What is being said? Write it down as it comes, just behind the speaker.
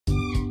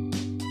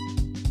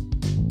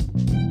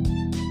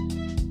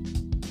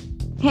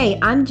Hey,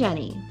 I'm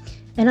Jenny,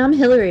 And I'm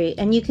Hillary,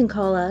 and you can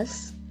call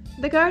us,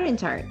 the Garden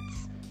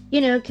Tarts.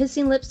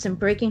 kissing lips and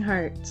breaking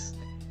hearts.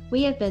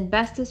 We have been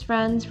bestest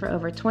friends for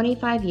over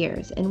 25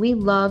 years, and we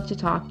love to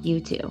talk you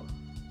too.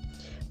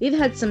 We've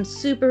had some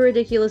super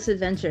ridiculous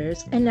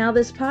adventures, and now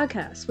this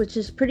podcast, which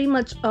is pretty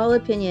much all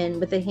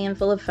opinion with a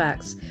handful of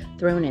facts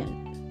thrown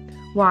in.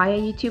 Why a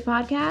you two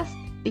podcast?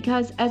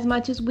 Because as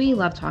much as we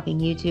love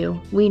talking you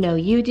two, we know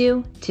you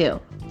do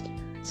too.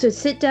 So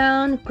sit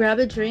down, grab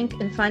a drink,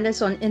 and find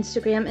us on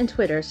Instagram and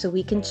Twitter so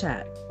we can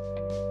chat.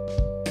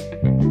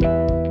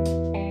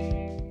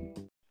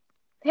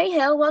 Hey,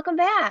 Hill, welcome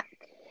back.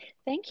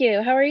 Thank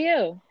you. How are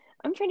you?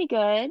 I'm pretty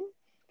good.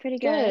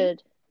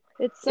 Good.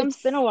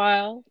 It's been a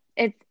while.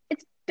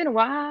 It's been a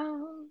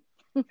while.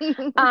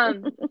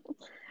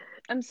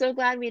 I'm so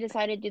glad we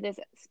decided to do this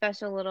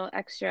special little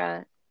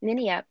extra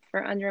mini ep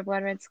for Under a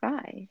Blood Red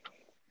Sky.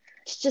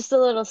 It's just a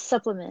little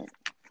supplement.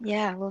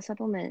 Yeah, a little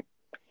supplement.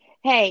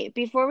 Hey,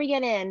 before we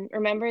get in,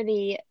 remember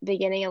the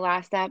beginning of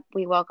last ep,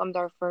 we welcomed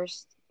our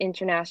first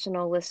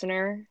international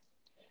listener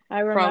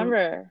I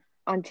remember.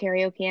 from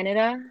Ontario,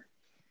 Canada.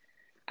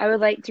 I would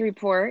like to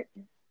report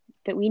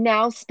that we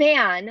now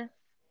span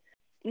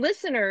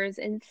listeners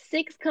in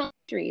 6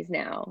 countries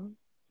now.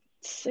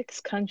 6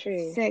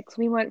 countries. 6.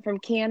 We went from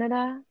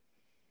Canada,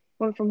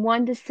 went from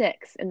 1 to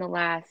 6 in the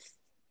last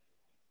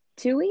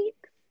 2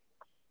 weeks,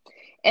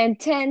 and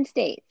 10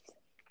 states.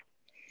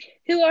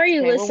 Who are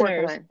you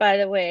listeners, by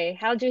the way?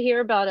 How'd you hear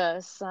about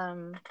us?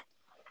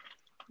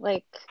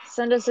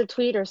 Send us a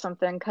tweet or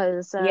something,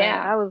 because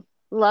I would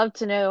love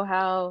to know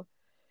how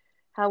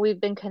we've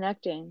been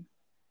connecting.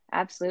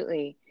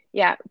 Absolutely.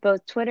 Yeah,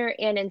 both Twitter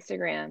and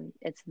Instagram.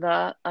 It's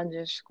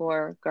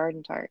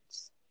 _Garden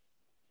Tarts.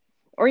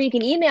 Or you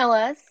can email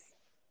us,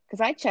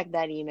 because I checked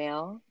that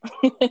email.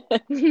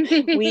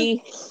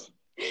 we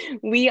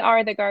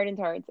are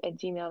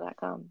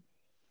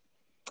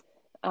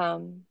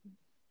thegardentarts@gmail.com.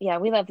 Yeah,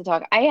 we love to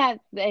talk. I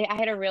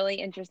had a really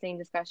interesting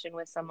discussion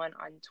with someone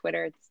on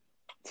Twitter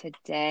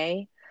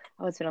today.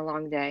 Oh, it's been a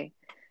long day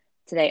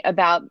today.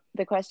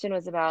 The question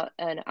was about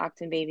an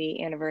Octon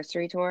Baby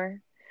anniversary tour.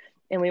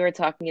 And we were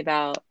talking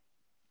about,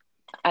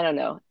 I don't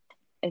know,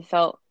 it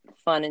felt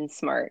fun and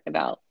smart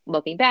about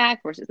looking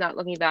back versus not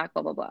looking back,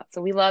 blah, blah, blah.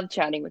 So we love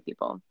chatting with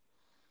people.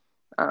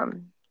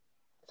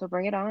 So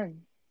bring it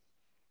on,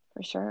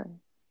 for sure.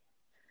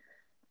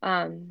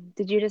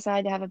 Did you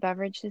decide to have a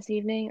beverage this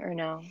evening or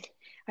no?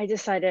 I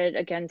decided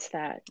against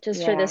that.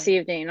 Just for this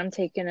evening. I'm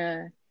taking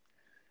a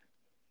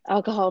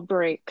alcohol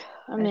break.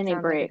 A mini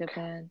break. Like a good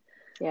plan.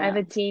 Yeah. I have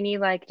a teeny,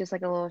 just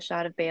like a little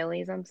shot of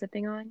Bailey's I'm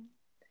sipping on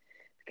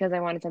because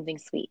I wanted something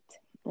sweet.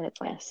 And it's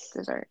like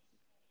dessert.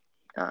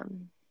 So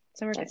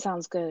we're good. That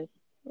sounds good.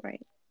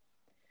 Right.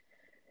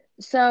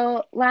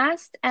 So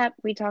last ep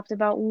we talked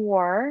about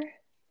War,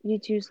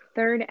 U2's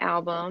third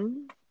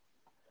album,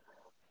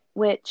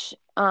 which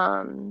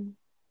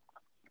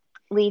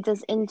leads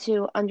us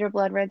into Under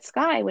Blood Red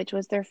Sky, which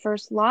was their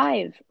first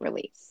live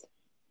release.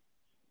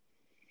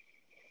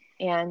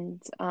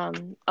 And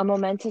a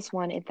momentous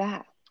one at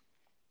that.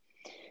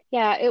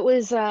 Yeah, it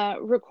was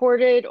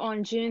recorded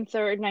on June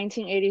 3rd,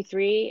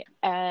 1983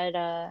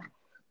 at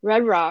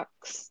Red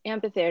Rocks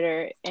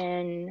Amphitheater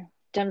in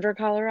Denver,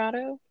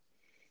 Colorado.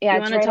 Yeah,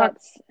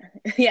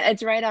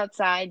 it's right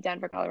outside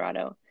Denver,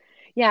 Colorado.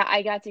 Yeah,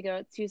 I got to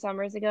go 2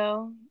 summers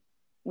ago.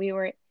 We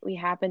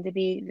happened to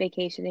be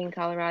vacationing in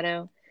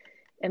Colorado,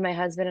 and my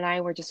husband and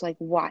I were just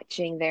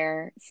watching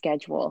their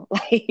schedule.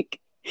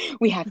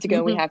 We have to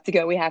go, we have to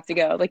go, we have to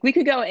go. We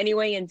could go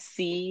anyway and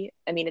see.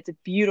 I mean, it's a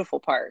beautiful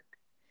park,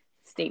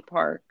 state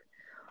park.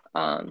 We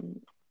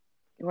want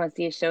to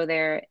see a show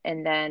there.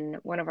 And then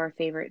one of our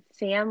favorite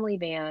family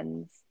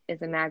bands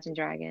is Imagine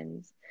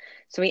Dragons.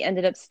 So we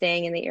ended up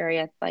staying in the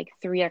area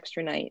 3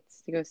 extra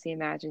nights to go see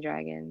Imagine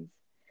Dragons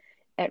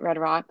at Red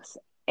Rocks.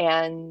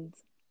 And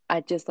I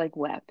just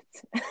wept.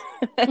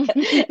 And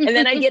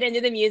then I'd get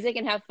into the music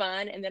and have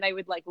fun. And then I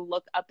would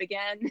look up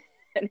again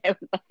and I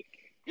would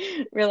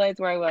realize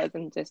where I was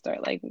and just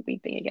start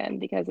weeping again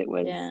because it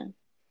was,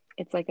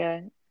 it's a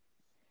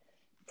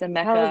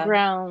mecca. Hallowed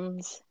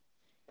grounds.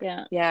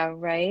 Yeah. Yeah,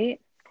 right.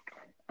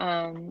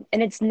 And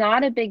it's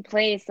not a big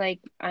place. I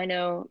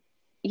know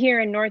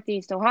here in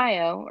Northeast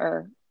Ohio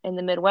or in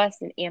the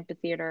Midwest, an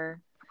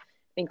amphitheater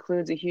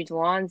includes a huge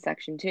lawn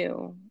section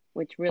too,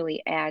 which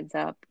really adds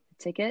up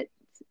ticket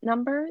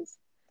numbers,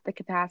 the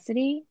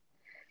capacity.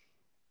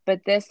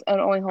 But this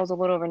only holds a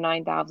little over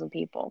 9,000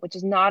 people, which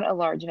is not a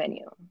large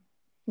venue.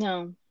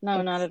 No,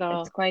 not at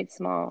all. It's quite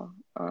small.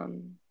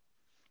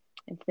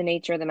 It's the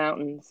nature of the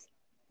mountains.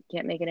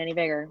 Can't make it any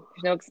bigger.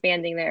 There's no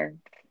expanding there.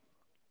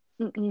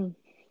 Mm-mm.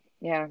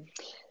 Yeah.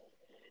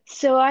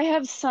 So I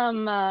have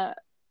some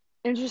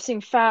interesting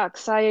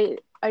facts. I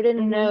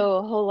didn't know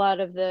a whole lot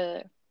of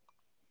the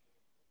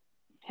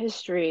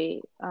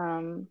history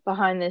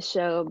behind this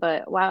show,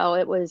 but wow,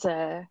 there was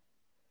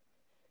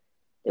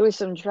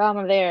some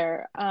drama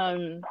there.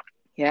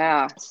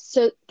 Yeah.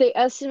 So they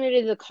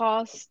estimated the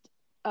cost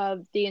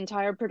of the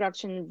entire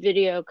production,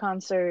 video,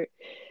 concert,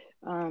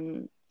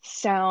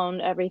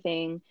 sound,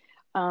 everything,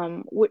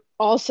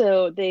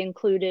 Also they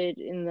included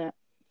in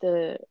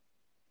the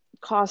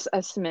cost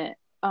estimate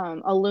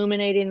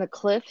illuminating the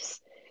cliffs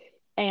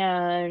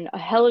and a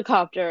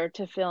helicopter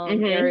to film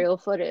Mm-hmm. aerial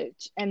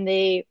footage, and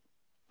they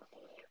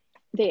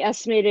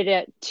estimated it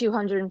at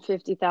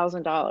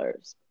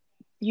 $250,000.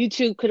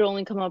 YouTube could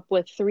only come up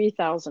with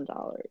 $3,000.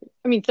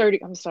 I mean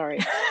 30, I'm sorry.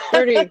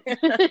 30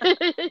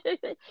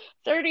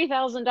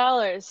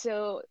 $30,000.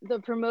 So the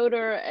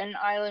promoter and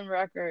Island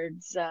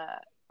Records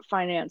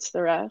financed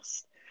the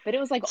rest. But it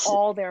was like S-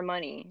 all their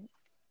money.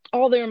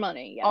 all their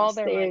money, All yes.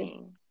 their They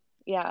money.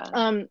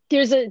 Yeah.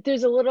 there's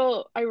a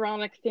little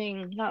ironic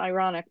thing, not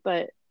ironic,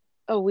 but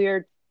a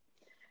weird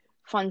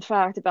fun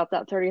fact about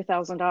that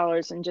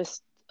 $30,000 in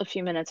just a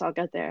few minutes. I'll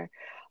get there.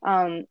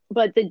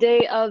 But the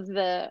day of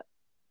the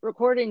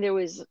recording, there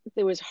was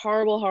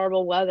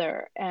horrible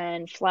weather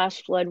and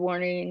flash flood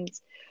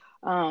warnings,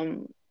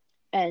 um,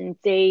 and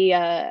they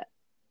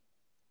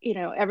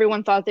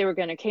everyone thought they were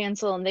going to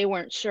cancel, and they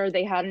weren't sure.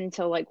 They had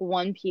until like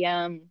 1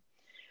 p.m.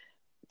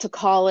 to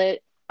call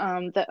it.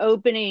 The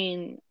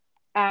opening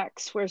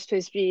acts were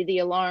supposed to be the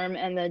Alarm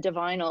and the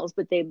Divinals,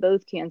 but they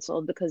both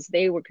canceled because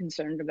they were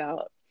concerned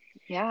about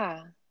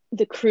Yeah.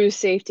 the crew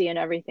safety and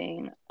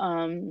everything.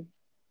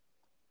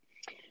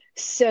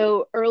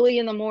 So early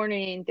in the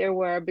morning, there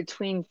were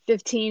between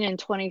 15 and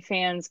 20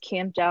 fans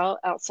camped out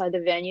outside the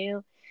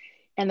venue,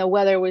 and the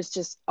weather was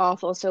just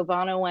awful. So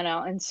Bono went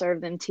out and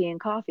served them tea and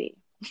coffee,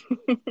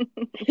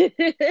 which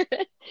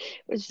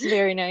is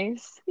very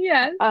nice.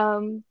 Yes.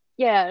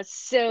 Yeah,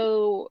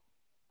 so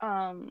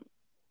um,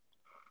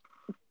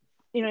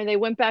 they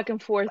went back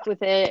and forth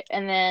with it,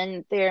 and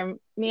then their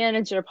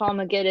manager, Paul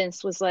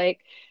McGinnis, was like,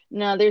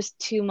 no, there's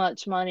too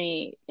much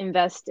money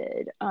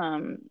invested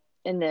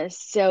in this.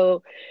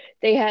 So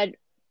they had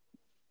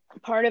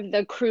part of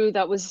the crew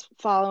that was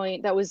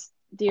following, that was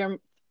the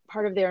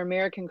part of their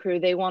American crew,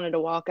 they wanted to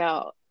walk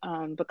out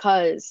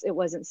because it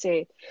wasn't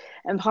safe.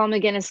 And Paul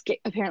McGinnis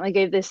apparently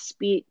gave this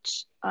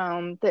speech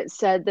that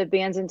said the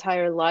band's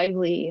entire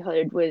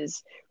livelihood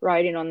was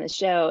riding on the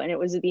show, and it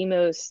was the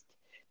most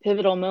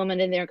pivotal moment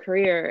in their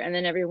career. And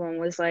then everyone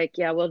was like,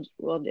 yeah,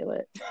 we'll do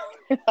it.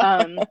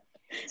 One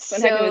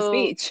heck of a So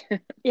speech.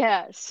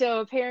 yeah, so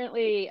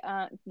apparently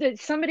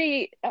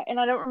somebody, and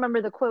I don't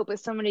remember the quote, but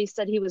somebody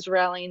said he was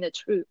rallying the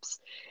troops,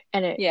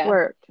 and it Yeah.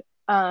 worked.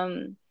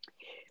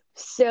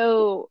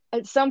 So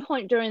at some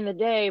point during the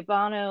day,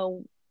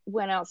 Bono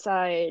went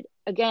outside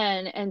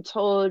again and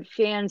told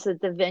fans that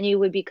the venue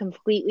would be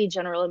completely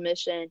general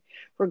admission,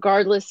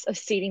 regardless of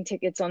seating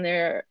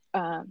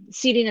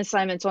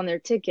assignments on their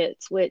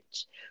tickets.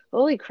 Which,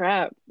 holy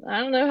crap, I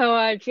don't know how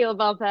I'd feel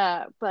about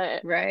that,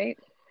 but Right.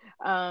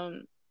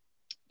 um,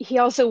 he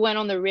also went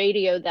on the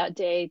radio that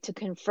day to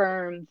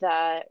confirm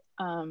that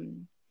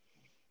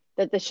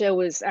the show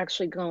was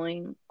actually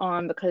going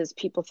on, because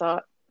people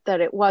thought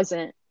that it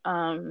wasn't.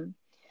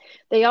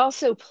 They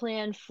also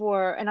planned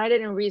for, and I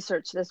didn't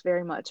research this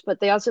very much, but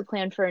they also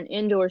planned for an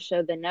indoor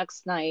show the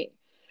next night,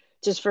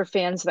 just for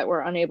fans that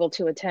were unable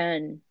to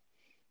attend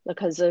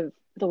because of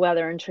the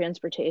weather and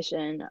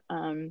transportation.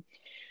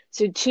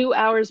 So 2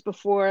 hours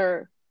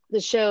before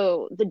the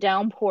show, the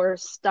downpour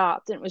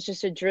stopped, and it was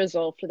just a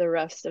drizzle for the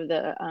rest of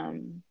the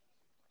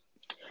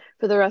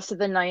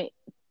night.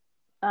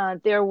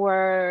 There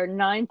were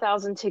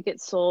 9,000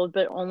 tickets sold,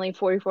 but only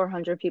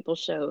 4,400 people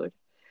showed.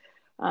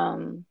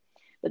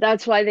 But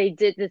that's why they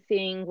did the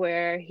thing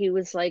where he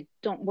was like,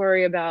 don't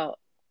worry about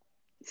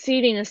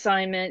seating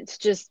assignments,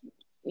 just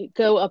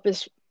go up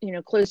as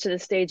close to the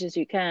stage as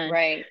you can.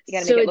 Right. You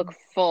got to make So it look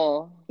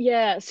full.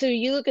 yeah, so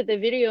you look at the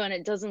video and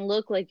it doesn't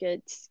look like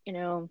it's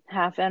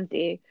half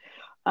empty.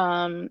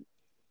 Um,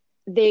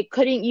 they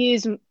couldn't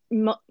use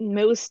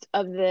most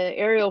of the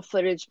aerial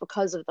footage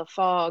because of the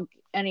fog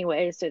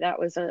anyway, so that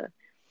was a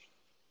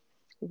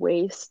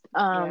waste.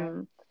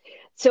 Yeah.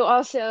 So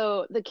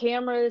also the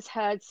cameras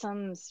had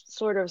some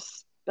sort of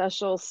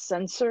special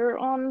sensor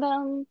on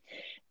them,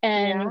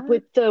 and Yeah.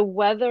 with the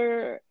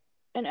weather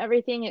and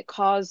everything, it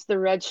caused the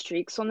red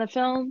streaks on the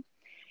film.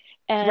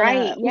 And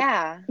Right.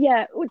 Yeah.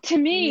 yeah, to When you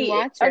me,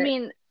 watch I it.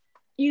 mean,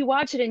 you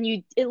watch it and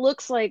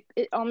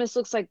it almost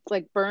looks like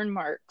burn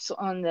marks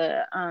on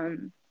the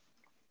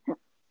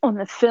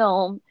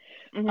film.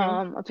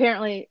 Hmm.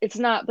 Apparently it's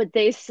not, but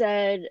they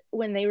said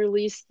when they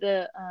released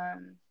the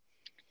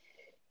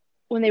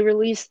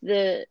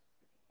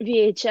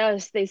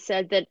VHS, they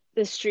said that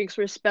the streaks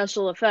were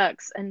special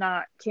effects and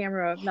not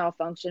camera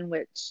malfunction,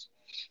 which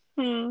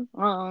I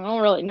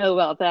don't really know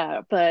about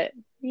that, but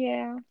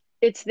Yeah.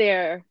 it's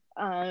there.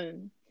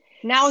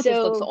 Now it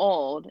just looks So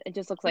old. It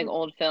just looks like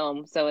old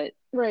film, so it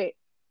right,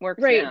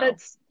 works right, now.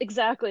 that's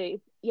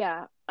exactly,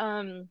 yeah.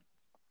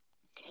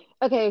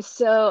 Okay,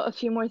 so a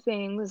few more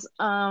things.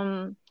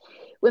 When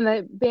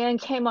the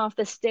band came off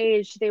the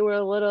stage, they were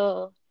a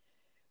little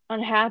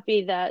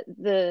unhappy that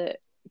the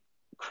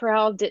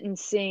crowd didn't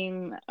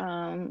sing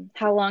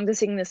How Long to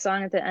Sing the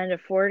Song at the end of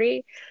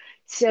 40.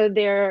 So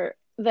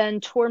then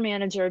tour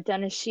manager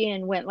Dennis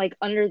Sheehan went like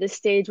under the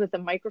stage with a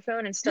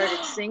microphone and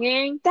started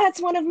singing.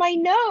 That's one of my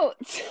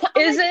notes.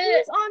 I'm Is like,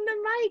 it? who's on the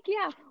mic?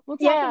 Yeah, we'll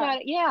talk Yeah.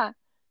 about it. Yeah.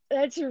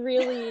 That's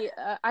really,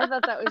 I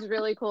thought that was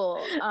really cool.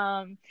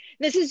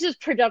 This is just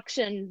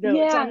production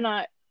notes.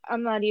 Yeah.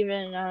 I'm not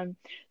even,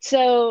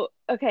 so,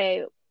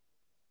 okay,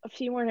 a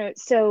few more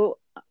notes. So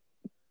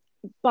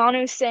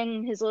Bono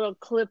sang his little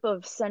clip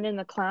of Send in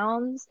the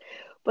Clowns,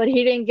 but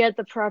he didn't get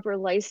the proper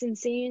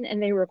licensing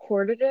and they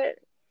recorded it.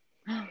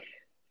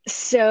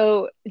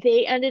 So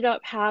they ended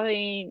up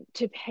having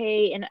to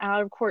pay an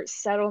out of court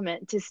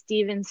settlement to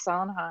Stephen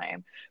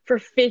Sondheim for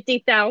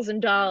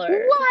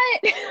 $50,000.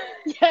 What?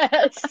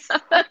 Yes.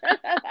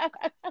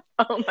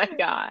 Oh my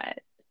God.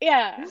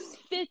 Yeah,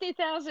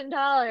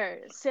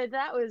 $50,000. So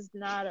that was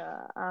not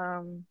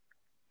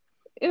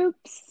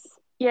Oops.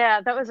 yeah,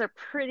 that was a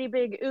pretty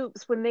big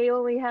oops when they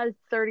only had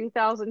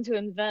 30,000 to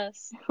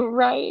invest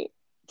Right.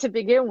 to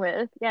begin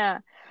with. Yeah.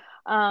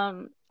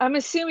 I'm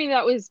assuming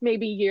that was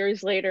maybe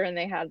years later and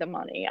they had the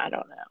money. I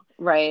don't know.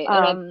 Right.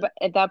 And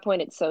at that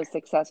point, it's so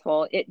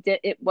successful.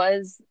 It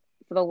was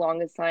for the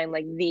longest time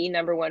like the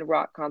number one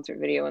rock concert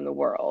video in the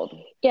world.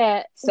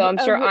 Yeah. So I'm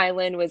sure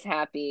Island was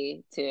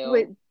happy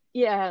With to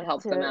yeah,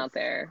 help them out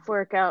there.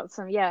 fork out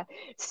some, yeah.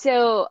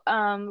 So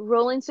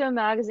Rolling Stone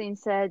magazine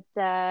said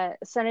that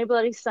Sunday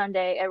Bloody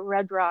Sunday at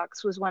Red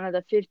Rocks was one of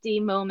the 50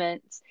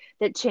 moments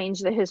that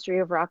changed the history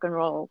of rock and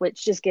roll,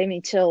 which just gave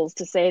me chills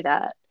to say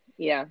that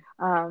Yeah.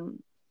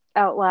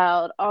 out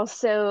loud.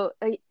 Also,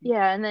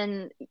 yeah, and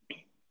then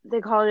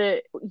they called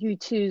it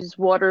U2's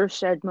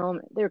watershed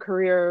moment, their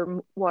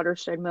career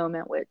watershed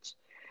moment, which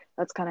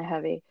that's kind of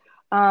heavy.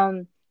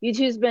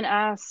 U2's been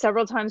asked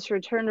several times to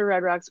return to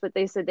Red Rocks, but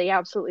they said they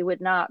absolutely would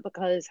not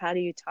because how do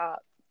you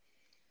top?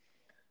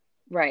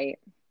 Right.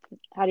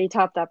 How do you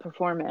top that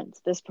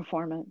performance, this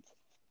performance?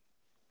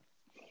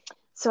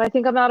 So I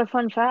think I'm out of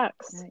fun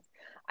facts. Right.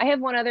 I have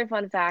one other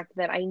fun fact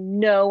that I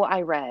know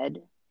I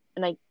read,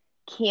 and I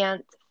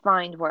can't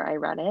find where I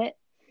read it.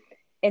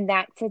 And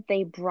that's that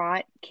they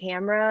brought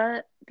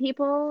camera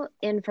people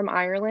in from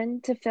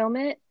Ireland to film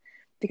it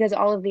because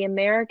all of the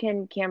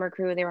American camera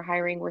crew they were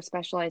hiring were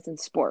specialized in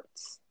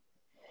sports.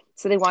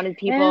 So they wanted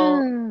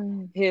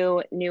people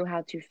who knew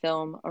how to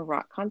film a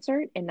rock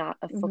concert and not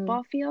a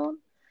football field.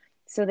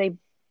 So they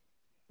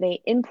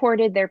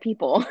imported their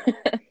people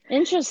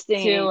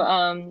Interesting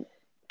to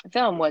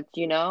film what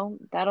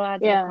that'll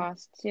add to the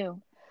cost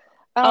too.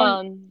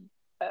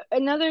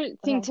 Another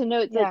thing to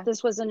note that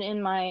this wasn't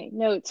in my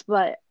notes,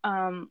 but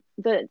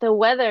the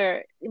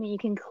weather, I mean, you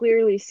can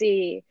clearly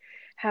see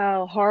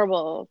how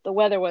horrible the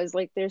weather was.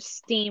 Like there's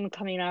steam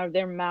coming out of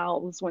their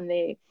mouths when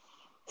they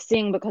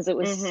sing because it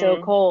was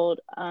so cold.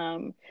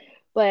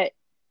 But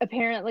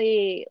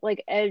apparently,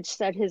 like Edge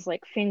said, his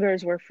like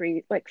fingers were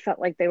felt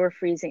like they were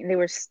freezing. They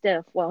were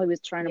stiff while he was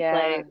trying to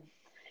play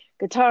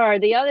guitar.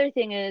 The other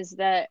thing is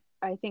that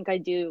I think I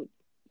do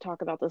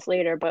talk about this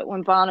later, but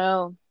when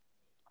Bono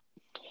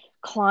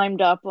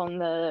climbed up on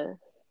the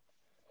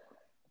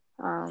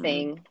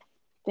thing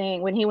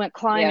when he went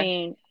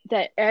climbing,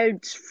 that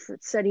Edge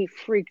said he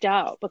freaked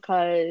out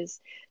because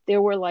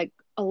there were like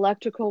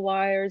electrical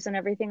wires and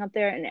everything up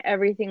there and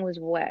everything was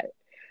wet.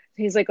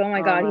 He's like, oh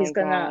my God, he's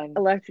gonna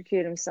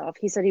electrocute himself.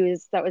 He said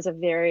that was a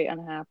very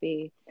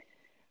unhappy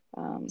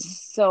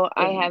so thing.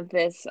 I have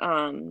this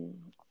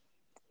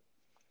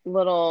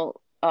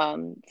little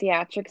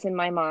theatrics in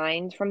my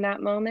mind from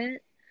that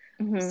moment.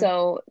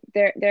 So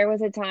there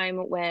was a time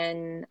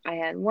when I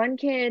had one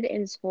kid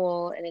in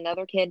school and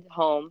another kid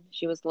home.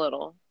 She was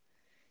little.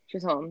 She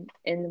was home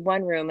in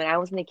one room and I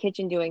was in the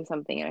kitchen doing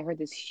something and I heard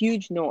this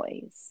huge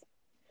noise.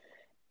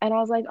 And I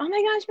was like, oh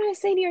my gosh, my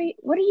Sadie,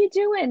 what are you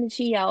doing? And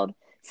she yelled,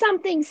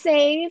 something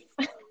safe.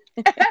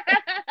 So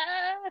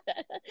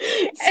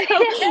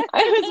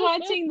I was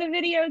watching the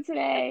video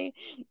today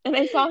and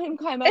I saw him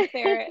climb up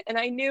there and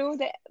I knew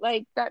that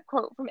like that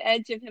quote from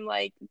Edge of him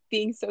like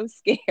being so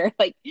scared,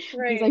 like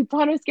he's like,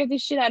 Bono scared the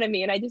shit out of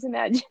me, and I just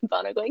imagined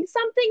Bono going,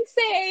 something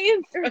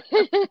safe.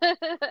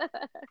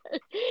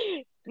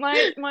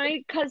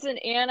 My cousin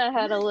Anna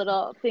had a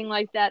little thing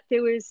like that.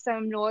 There was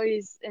some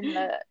noise in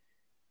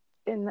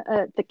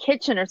the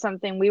kitchen or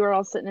something. We were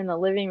all sitting in the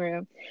living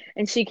room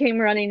and she came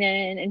running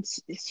in and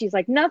she's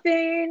like,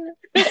 nothing.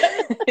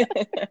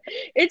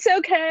 It's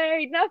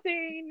okay,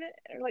 nothing.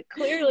 Like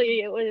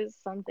clearly it was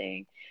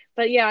something,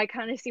 but yeah, I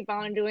kind of see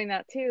Bono doing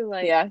that too,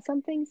 like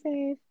something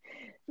safe.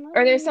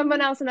 Or there's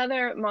someone else,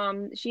 another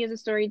mom, she has a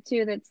story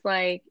too that's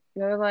like,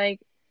 they're like,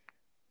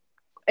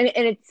 and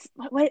it's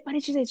what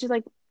did she say? She's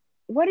like,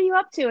 what are you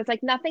up to? It's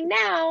like, nothing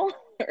now.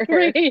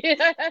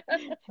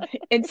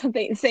 It's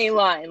something, same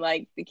line,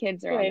 like the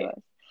kids are onto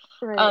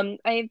us.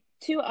 I have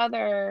two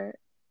other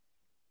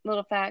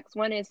little facts.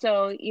 One is,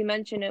 so you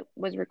mentioned it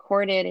was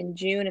recorded in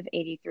June of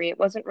 83. It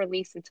wasn't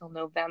released until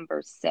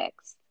November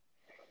 6th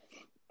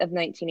of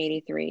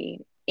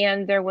 1983.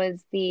 And there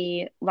was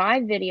the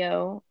live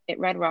video at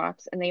Red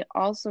Rocks, and they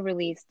also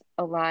released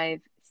a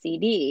live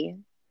CD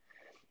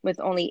with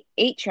only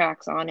 8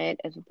 tracks on it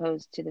as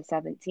opposed to the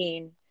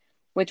 17,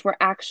 which were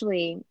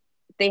actually,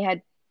 they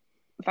had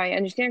if I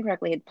understand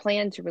correctly, had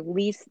planned to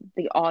release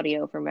the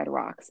audio from Red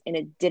Rocks, and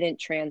it didn't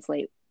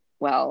translate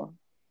well.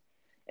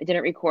 It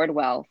didn't record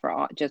well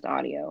for just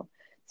audio.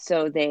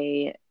 So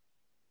they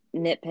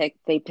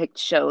picked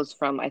shows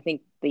from, I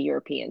think, the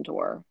European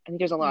tour. I think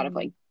there's a lot of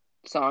like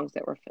songs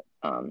that were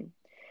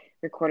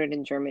recorded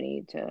in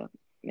Germany to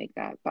make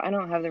that, but I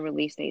don't have the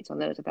release dates on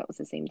those, if that was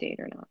the same date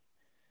or not.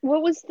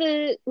 What was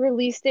the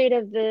release date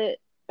of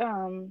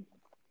um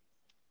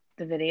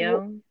The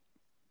video,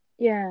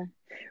 yeah.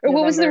 Or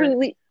what was the November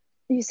release?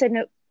 You said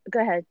no. Go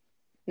ahead.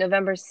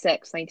 November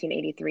 6th,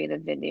 1983,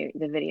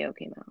 the video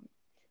came out.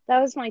 That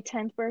was my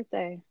 10th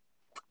birthday.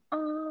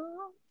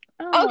 Oh.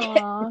 Okay.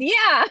 Oh,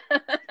 Yeah.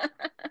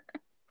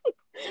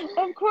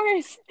 Of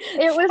course.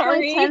 it was my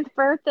Sorry. 10th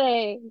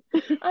birthday.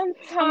 I'm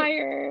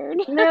tired.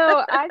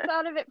 No, I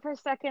thought of it for a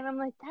second. I'm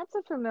like, that's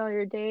a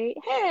familiar date.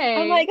 I'm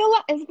Hey. like,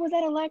 was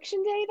that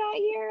election day that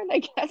year? I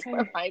guess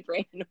where my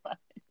brain was.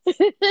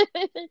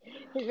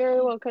 It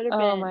very well could have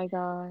Oh been. my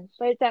gosh.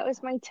 But that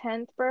was my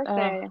 10th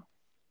birthday.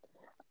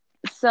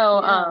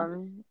 So, Yeah.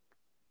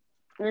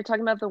 we were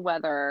talking about the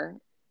weather,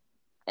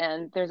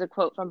 and there's a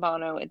quote from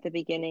Bono at the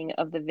beginning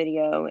of the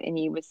video, and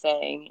he was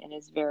saying in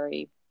his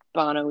very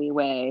Bono-y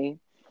way,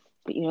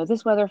 but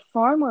this weather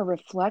far more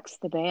reflects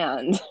the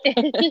band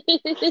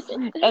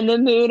and the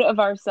mood of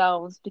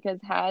ourselves, because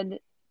had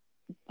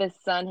the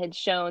sun had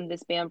shown,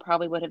 this band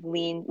probably would have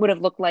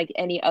looked like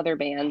any other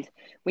band.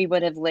 We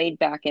would have laid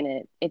back in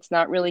it. It's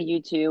not really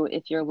you two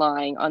if you're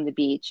lying on the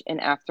beach,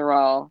 and after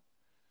all,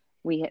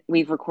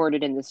 we've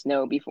recorded in the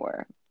snow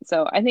before.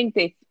 So I think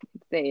they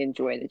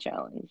enjoy the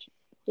challenge.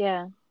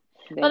 Yeah.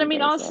 They But I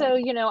mean, embrace also,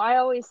 it. I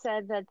always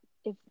said that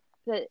if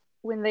that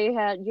when they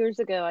had years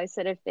ago, I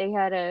said if they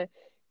had a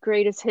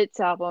greatest hits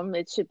album,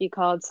 it should be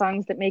called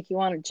Songs That Make You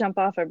Want to Jump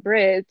Off a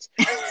Bridge.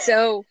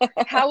 So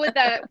how would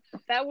that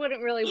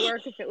wouldn't really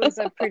work if it was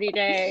a pretty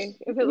day,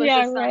 if it was a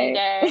Yeah, sunny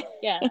right. day.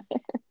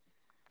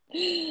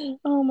 Yeah.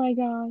 Oh my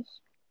gosh.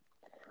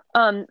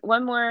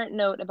 One more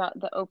note about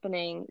the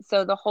opening.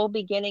 So the whole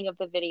beginning of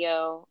the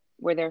video,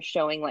 where they're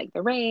showing like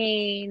the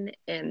rain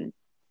and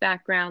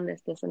background,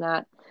 this and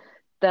that.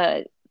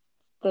 The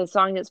the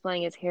song that's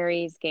playing is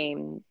Harry's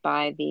Game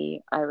by the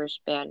Irish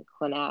band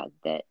Clannad.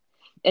 That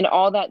and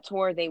all that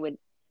tour, they would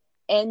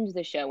end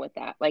the show with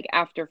that. Like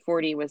after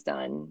 40 was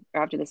done,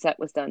 or after the set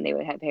was done, they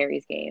would have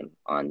Harry's Game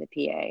on the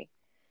PA.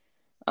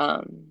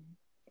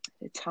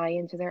 To tie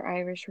into their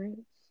Irish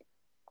roots.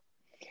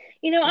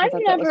 I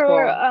thought that was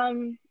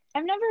cool.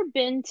 I've never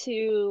been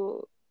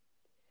to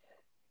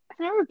I've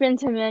never been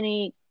to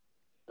many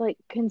like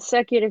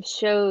consecutive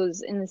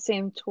shows in the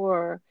same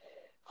tour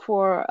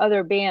for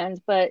other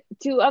bands, but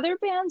do other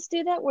bands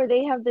do that where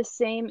they have the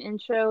same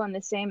intro and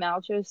the same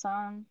outro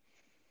song?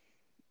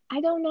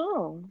 I don't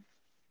know.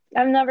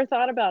 I've never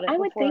thought about it I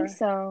would think before.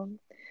 so.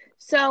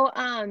 So,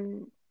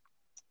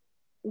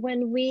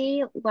 when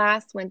we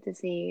last went to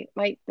see,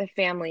 the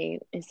family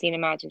has seen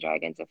Imagine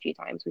Dragons a few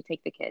times. We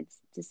take the kids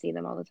to see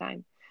them all the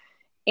time.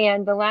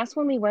 And the last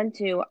one we went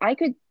to, I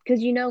could,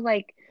 because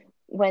like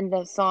when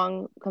the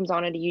song comes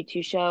on at a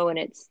U2 show and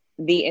it's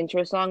the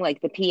intro song,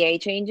 like the PA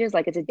changes,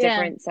 like it's a Yeah.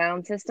 different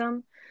sound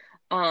system.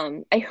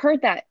 I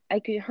heard that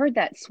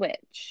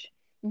switch,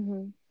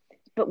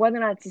 but whether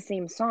or not it's the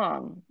same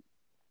song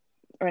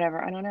or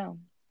whatever, I don't know.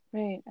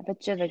 Right. I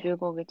bet you the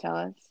Google could tell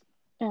us,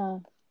 Yeah.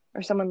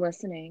 or someone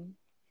listening.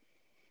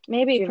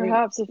 Maybe,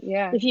 perhaps,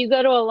 Yeah. if you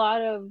go to a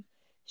lot of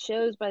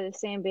shows by the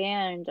same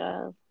band,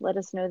 let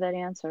us know that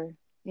answer.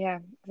 Yeah,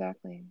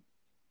 exactly.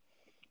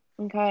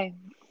 Okay.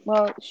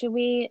 Well, should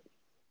we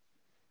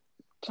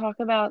talk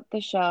about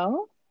the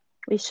show?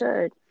 We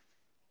should.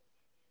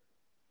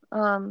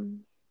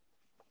 I'm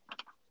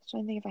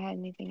trying to think if I had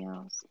anything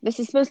else. This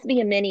is supposed to be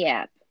a mini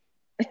app.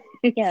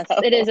 Yes,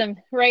 So. it is.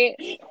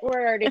 Right.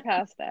 We're already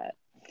past that.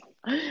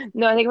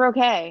 No, I think we're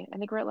okay. I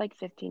think we're at like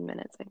 15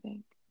 minutes, I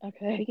think.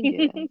 Okay. We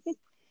can do this.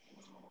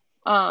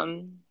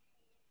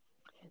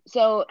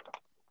 So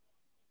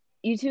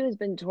U2 has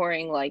been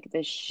touring like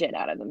the shit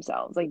out of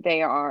themselves. Like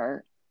they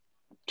are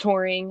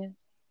touring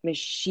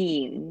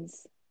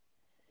machines.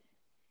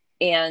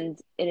 And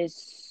it is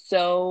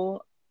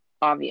so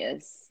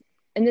obvious.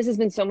 And this has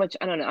been so much,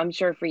 I don't know, I'm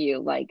sure for you,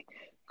 like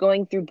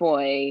going through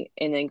Boy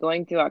and then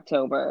going through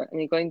October and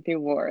then going through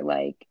War,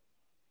 like,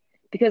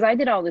 because I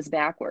did all this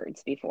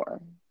backwards before,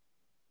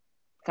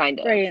 kind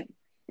of. Right.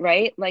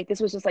 Right? Like this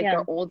was just like Yeah.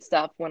 their old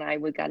stuff when I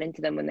got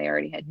into them when they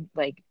already had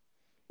like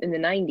in the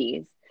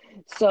 90s.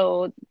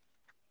 So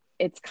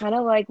it's kind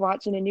of like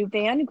watching a new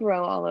band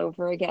grow all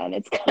over again.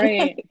 It's kind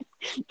right.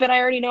 of, but I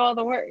already know all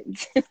the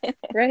words.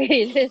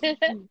 Right.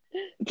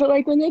 But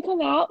like when they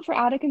come out for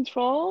Out of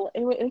Control,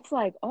 it's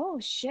like, oh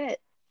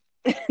shit,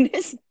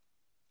 this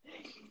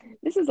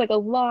is like a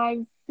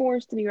live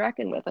force to be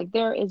reckoned with. Like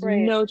there is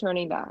no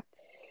turning back.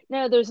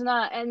 No, there's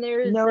not, and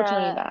there's no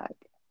turning back.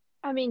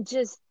 I mean,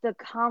 just the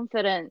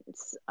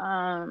confidence.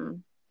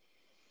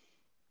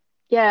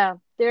 Yeah,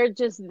 they're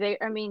just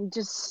I mean,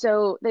 just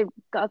so they've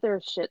got their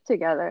shit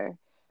together.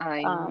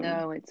 I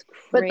know, it's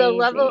crazy. But the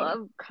level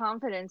of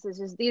confidence is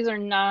just, these are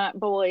not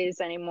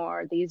boys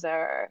anymore. These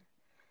are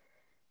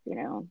you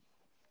know,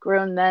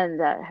 grown men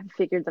that have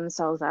figured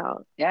themselves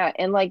out. Yeah,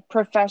 and like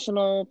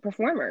professional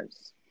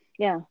performers.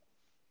 Yeah,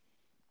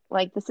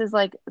 Like this is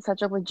like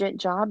such a legit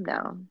job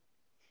now.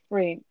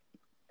 right.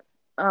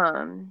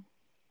 Um,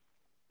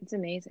 it's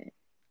amazing.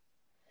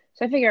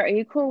 So I figure, are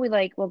you cool?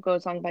 We'll go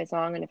song by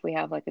song, and if we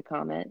have like a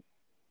comment,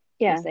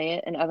 we'll Yeah, say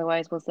it, and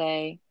otherwise we'll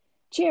say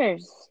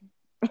cheers.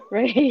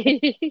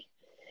 right.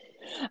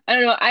 I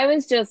don't know. I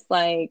was just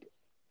like,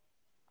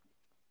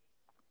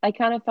 I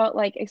kind of felt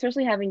like,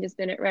 especially having just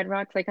been at Red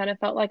Rocks, I kind of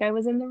felt like I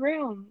was in the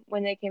room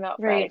when they came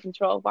out for Out of Right.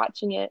 Control,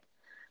 watching it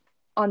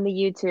on the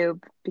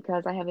YouTube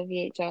because I have a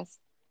VHS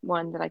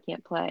one that I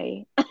can't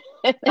play.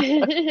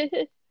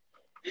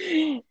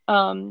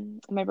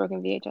 My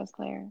broken VHS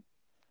player.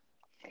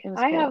 It was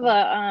I have cool.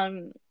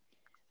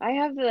 I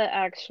have the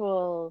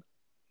actual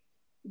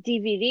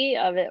DVD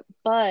of it,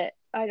 but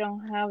I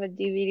don't have a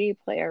DVD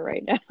player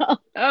right now.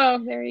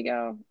 Oh, there you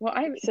go. Well,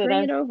 I So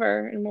bring it that's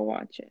over and we'll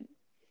watch it.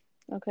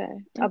 okay.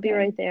 I'll be Okay,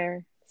 right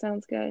there.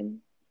 sounds good.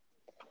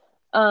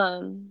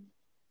 Um,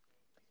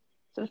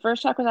 so the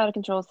first track was Out of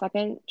Control.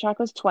 Second track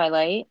was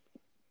Twilight.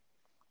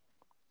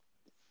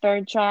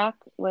 Third track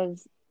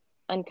was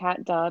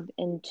Uncut Dub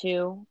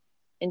Into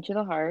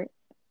the Heart.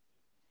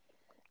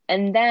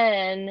 And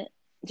then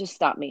just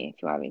stop me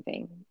if you have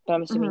anything, but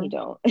I'm assuming you Hmm.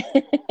 don't.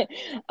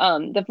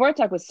 The fourth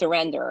track was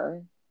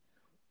Surrender,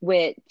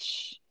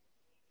 which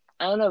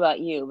I don't know about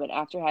you, but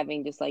after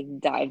having just like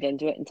dived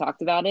into it and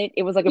talked about it,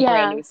 it was like a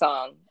brand Yeah, new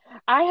song.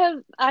 I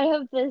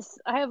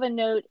have a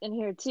note in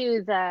here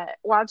too that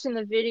watching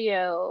this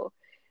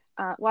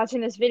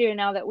video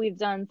now that we've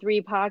done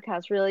 3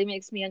 podcasts really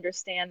makes me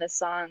understand the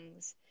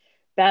songs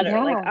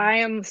better. Like Yeah, I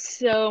am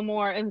so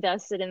more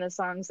invested in the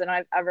songs than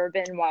I've ever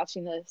been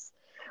watching this.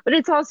 But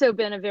it's also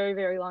been a very,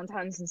 very long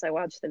time since I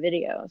watched the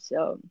video.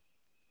 So,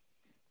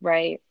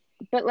 right.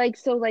 But like,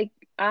 so like,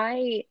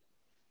 I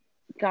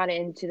got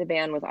into the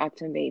band with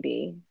Octane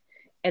Baby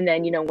and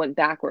then, went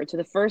backwards. So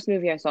the first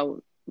movie I saw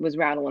was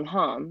Rattle and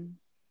Hum.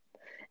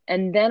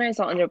 And then I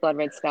saw Under Blood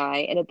Red Sky.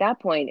 And at that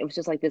point, it was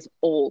just like this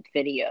old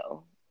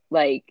video,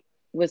 like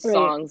with right.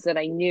 songs that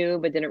I knew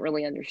but didn't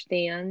really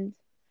understand.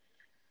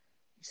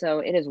 So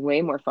it is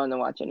way more fun to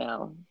watch it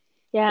now.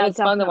 It Yeah, was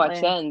fun to watch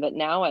definitely. then, but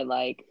now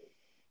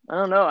I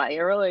don't know, I get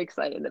really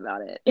excited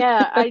about it.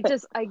 Yeah,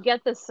 I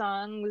get the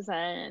songs,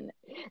 and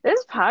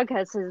this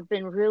podcast has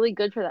been really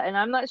good for that. And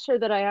I'm not sure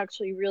that I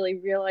actually really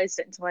realized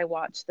it until I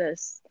watched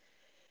this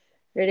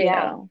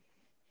Yeah. video.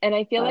 And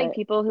I feel like But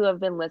people who have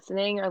been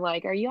listening are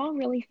like, are you all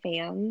really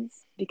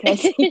fans?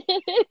 Because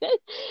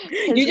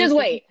because you just this is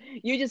wait.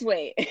 You just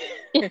wait.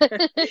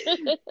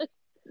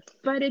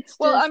 But it's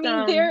well, I just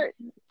mean,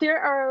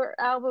 there are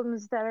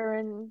albums that are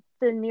in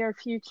the near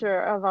future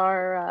of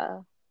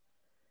our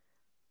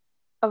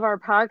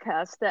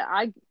podcast that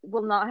I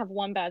will not have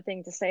one bad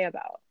thing to say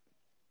about.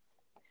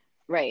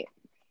 right.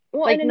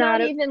 Well, and Like it not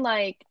not a, even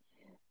like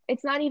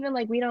it's not even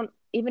like we don't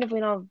even if we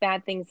don't have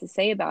bad things to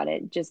say about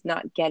it, just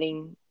not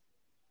getting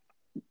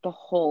the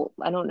whole,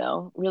 I don't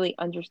know, really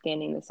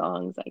understanding the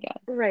songs, I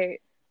guess.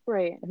 right,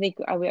 right, I think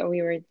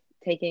we were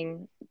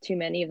taking too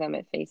many of them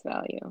at face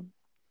value.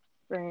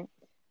 right.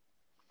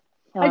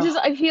 Oh,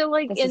 I feel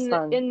like this is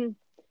fun. in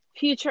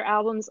future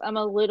albums I'm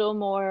a little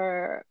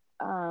more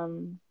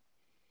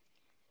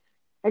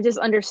I just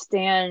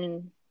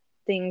understand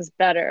things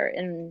better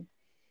and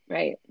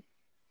Right.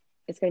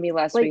 It's going to be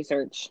less like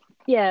research.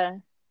 yeah,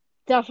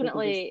 We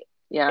can just, definitely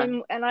yeah,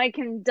 and I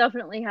can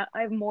definitely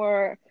I have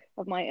more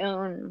of my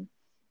own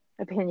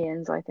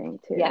opinions, I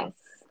think yes, too.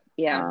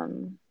 yeah.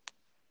 Um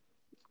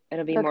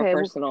It'll be more okay,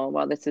 well, personal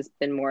while this has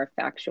been more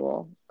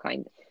factual,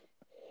 kind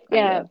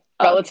yeah.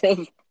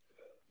 of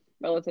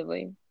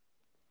relatively.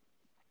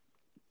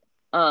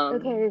 Um,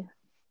 Okay.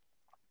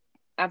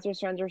 After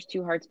Surrender's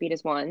Two Hearts Beat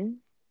as One,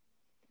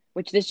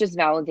 which this just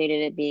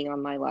validated it being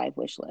on my live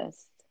wish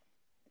list.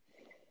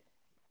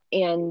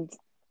 And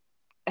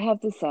I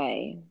have to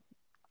say,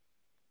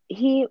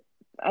 he,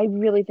 I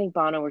really think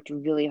Bono worked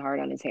really hard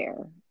on his hair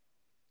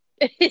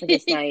for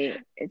this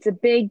night. It's a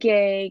big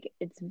gig.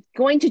 It's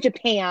going to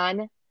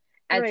Japan,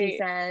 as he Right.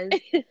 says.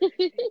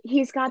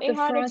 He's got Say the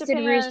hi to frosted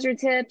Japan. rooster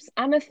tips.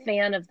 I'm a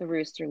fan of the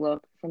rooster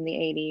look from the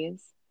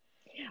 80s.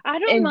 I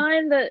don't And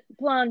mind the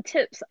blonde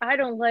tips. I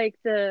don't mind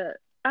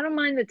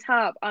the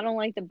top. I don't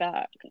like the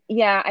back.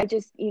 yeah, I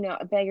just,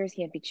 beggars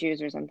can't be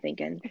choosers, I'm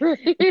thinking.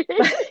 Right.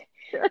 But,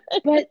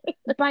 but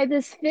by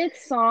this fifth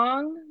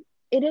song,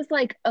 it is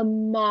like a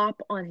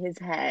mop on his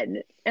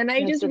head. And I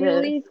Yes, just it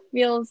is. really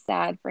feel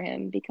sad for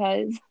him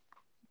because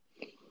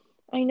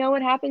I know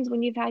what happens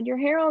when you've had your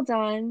hair all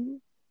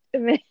done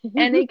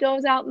and it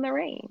goes out in the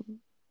rain.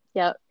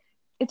 Yep.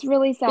 It's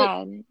really It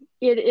sad.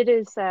 it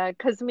is sad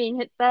because I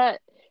mean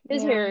that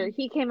his Yeah, hair.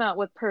 He came out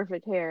with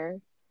perfect hair.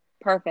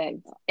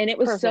 perfect. And it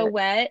was so Perfect.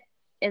 wet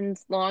and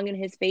long in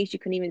his face, you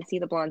couldn't even see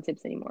the blonde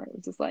tips anymore. It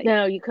was just like,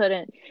 No, you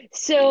couldn't.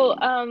 So,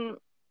 mm.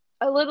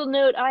 a little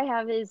note I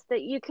have is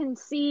that you can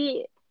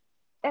see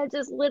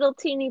just little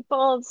teeny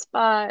bald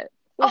spot,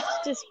 which Oh,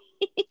 just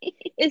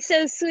It's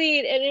so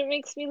sweet and it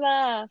makes me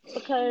laugh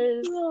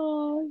because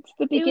Oh, it's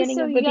the he was beginning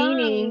so of the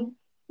beanie. young.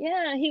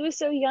 Yeah, he was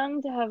so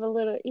young to have a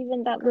little,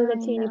 even that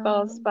little I teeny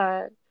bald know.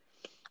 spot.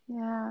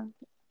 Yeah.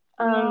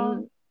 We all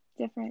Um,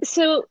 different.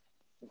 so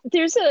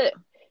there's a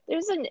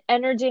there's an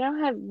energy. I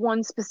don't have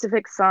one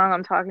specific song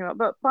I'm talking about,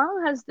 but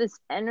Bono has this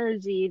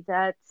energy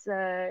that's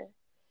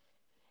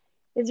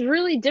is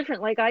really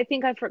different. Like I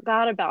think I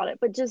forgot about it,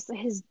 but just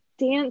his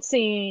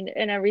dancing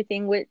and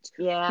everything, which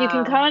you can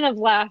Yeah. kind of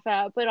laugh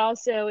at, but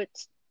also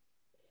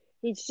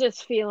he's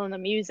just feeling the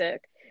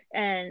music,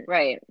 and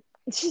Right.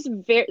 it's just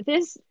very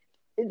this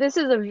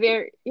is a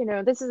very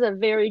this is a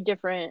very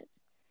different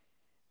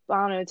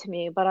Bono to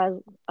me, but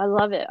I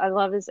love it. I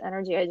love his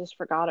energy. I just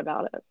forgot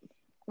about it.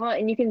 Well,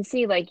 and you can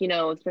see like,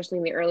 especially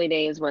in the early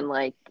days when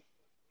like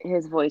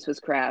his voice was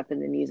crap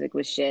and the music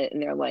was shit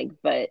and they're like,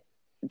 but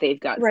they've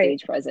got Right,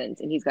 stage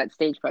presence and he's got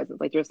stage presence.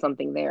 Like there's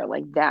something there.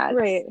 Like that's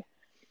right.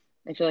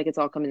 I feel like it's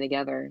all coming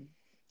together.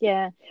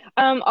 Yeah.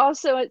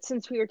 Also,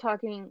 since we were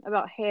talking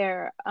about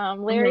hair,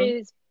 Hmm.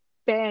 Larry's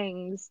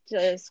bangs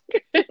just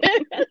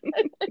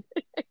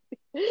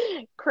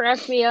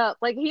crack me up.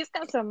 Like he's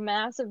got some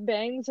massive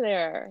bangs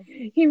there.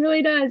 He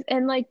really does.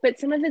 And like, but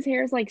some of his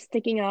hair is like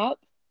sticking up,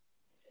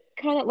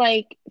 kind of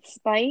like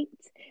spiked.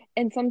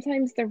 And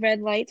sometimes the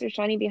red lights are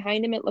shining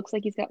behind him. It looks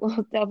like he's got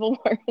little devil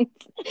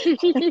horns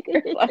like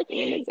reflecting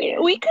in his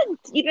hair. We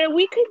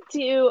could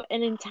do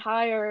an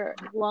entire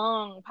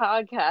long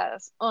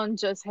podcast on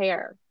just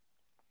hair.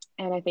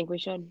 And I think we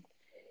should.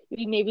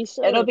 We maybe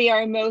It'll should. be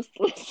our most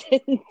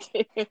listened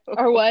to,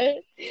 Or what?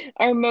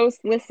 our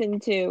most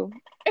listened to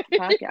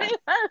podcast.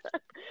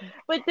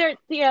 But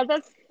yeah,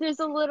 there's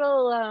a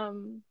little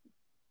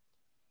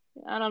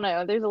I don't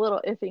know, there's a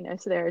little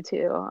iffiness there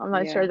too. I'm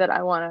not sure Yeah. that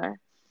I want to,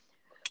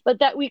 but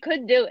that we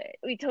could do it.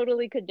 We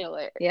totally could do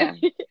Yeah.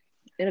 it.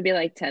 It'll be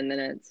like 10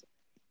 minutes.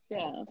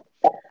 Yeah.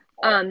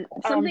 Um,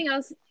 Something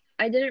else,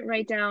 I didn't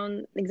write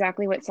down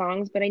exactly what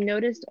songs, but I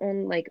noticed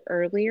on like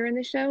earlier in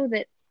the show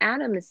that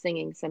Adam is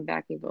singing some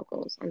backing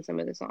vocals on some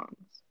of the songs.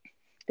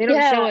 They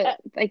don't show yeah,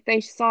 it, like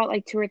they saw it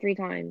like two or three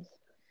times.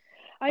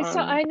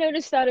 I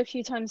noticed that a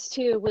few times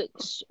too,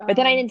 which But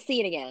then I didn't see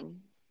it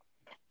again.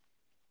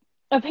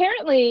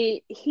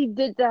 apparently he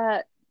did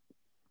that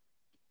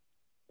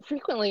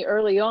frequently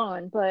early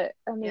on, but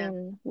I Yeah.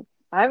 mean,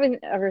 I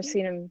haven't ever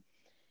seen him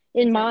I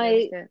in just hadn't my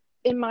noticed it.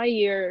 in my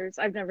years.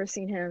 I've never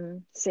seen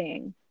him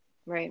sing.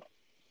 Right.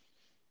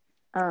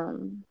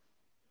 Um,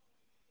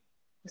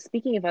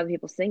 Speaking of other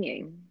people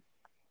singing,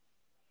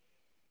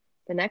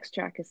 the next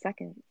track is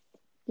second.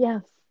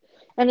 yes,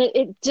 and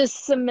it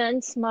just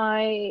cements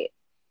my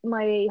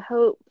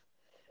hope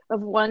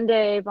of one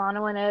day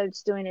Bono and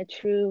Edge doing a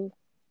true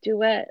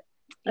duet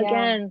Yeah.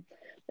 again,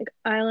 like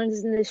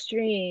Islands in the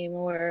Stream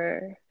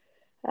or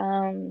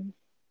um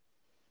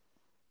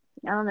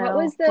I don't What know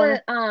was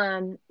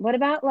what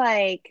about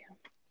like,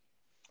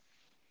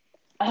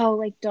 oh,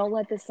 like Don't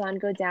Let the Sun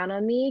Go Down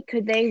on Me?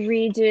 Could they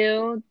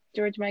redo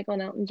George Michael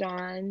and Elton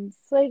John's?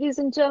 Ladies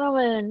and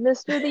gentlemen,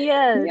 Mr. The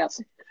Yep.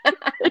 Edge.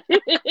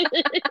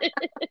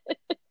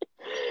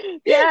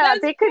 Yeah,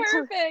 That's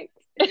perfect.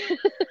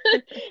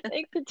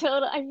 they could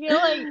totally.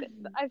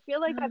 I feel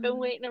like I've been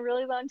waiting a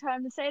really long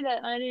time to say that,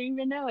 and I didn't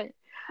even know it.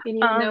 You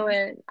didn't even know Um,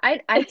 it.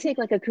 I'd take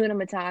like a Kuna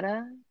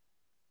Matata.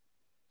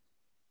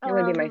 It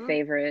would be my um,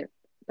 favorite,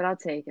 but I'll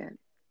take it.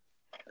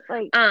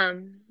 like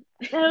Um,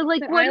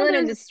 like the Island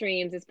of the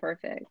Streams is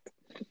perfect.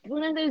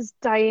 one of those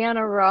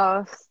Diana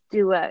Ross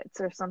duets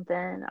or something.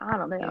 I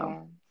don't know,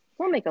 Yeah.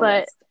 We'll make a but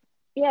list.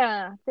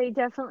 yeah, they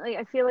definitely.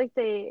 I feel like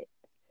they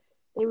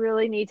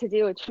really need to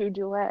do a true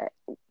duet.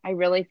 I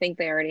really think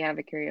they already have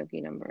a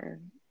karaoke number.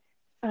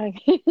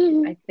 Like,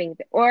 I think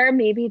that, or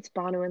maybe it's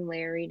Bono and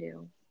Larry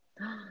do.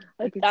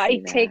 I could I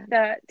see take that.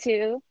 that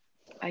too.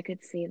 I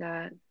could see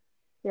that.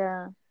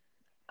 Yeah.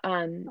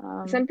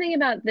 Something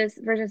about this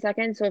version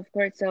second. So of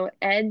course, so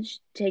Edge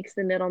takes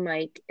the middle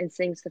mic and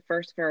sings the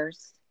first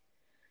verse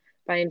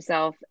by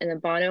himself, and then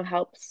Bono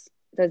helps,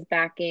 does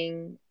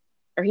backing,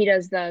 or he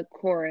does the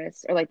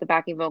chorus or like the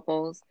backing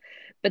vocals.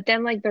 But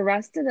then like the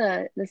rest of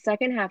the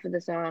second half of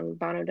the song,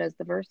 Bono does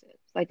the verses,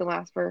 like the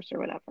last verse or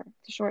whatever.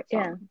 It's a short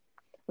Yeah. song,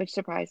 which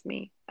surprised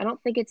me. I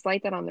don't think it's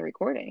like that on the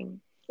recording.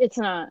 It's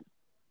not.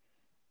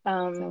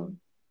 So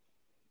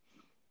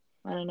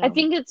I don't I know.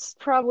 think it's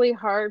probably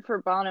hard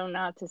for Bono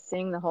not to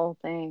sing the whole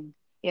thing.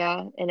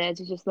 Yeah, and Edge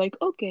is just like,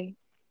 okay,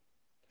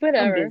 I'm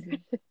Whatever.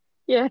 busy.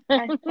 Yeah.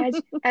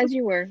 As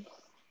you were.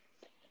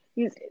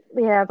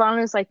 Yeah,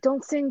 Bono's like,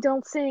 don't sing,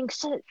 don't sing.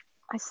 Shit,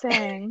 I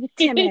sang.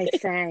 Damn it, I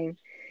sang.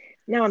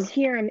 Now I'm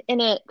here, I'm in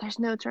it. There's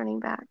no turning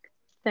back.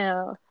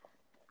 No.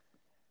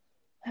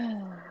 I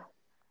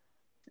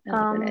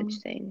love when Edge Um,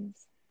 sings.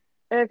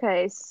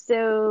 okay,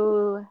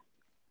 so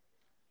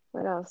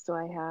what else do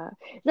I have?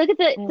 Look at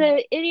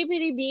the itty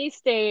bitty bee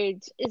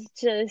stage is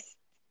just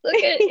look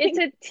at it's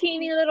a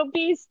teeny little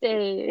bee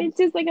stage. It's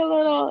just like a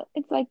little,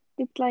 it's like,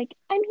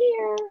 I'm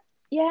here.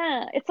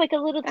 Yeah, it's like a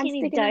little I'm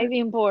teeny sticking up.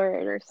 diving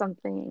board or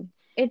something.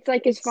 It's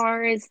like as It's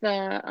far as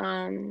the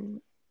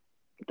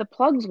the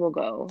plugs will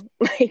go.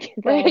 Like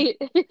the Right.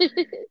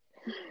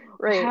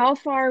 Right. how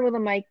far will the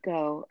mic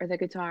go or the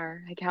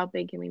guitar? Like how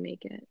big can we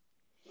make it?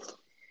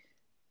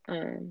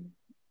 Um,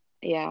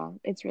 yeah,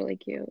 it's really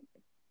cute.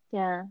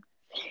 Yeah.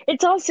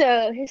 It's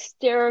also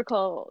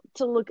hysterical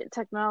to look at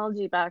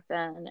technology back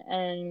then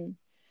and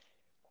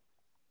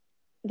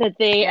that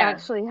they Yeah,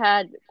 actually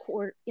had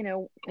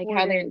like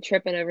how they're corded.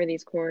 tripping over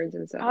these chords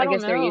and stuff. I I don't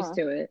guess they're used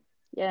know. to it. I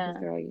guess Yeah.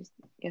 they're all used.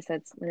 I guess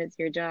that's when it's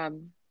your job.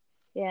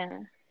 Yeah.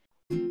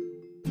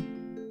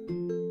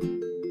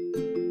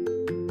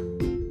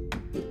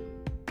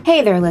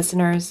 Hey there,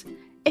 listeners.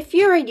 If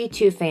you're a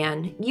U2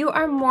 fan, you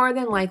are more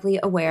than likely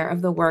aware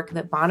of the work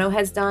that Bono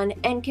has done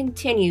and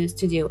continues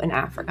to do in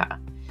Africa.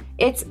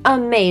 It's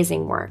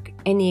amazing work,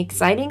 and the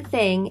exciting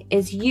thing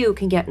is you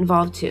can get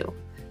involved too.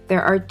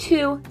 There are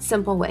two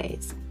simple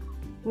ways.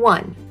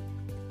 1.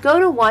 Go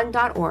to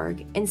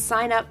one.org and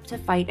sign up to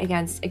fight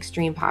against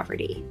extreme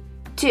poverty.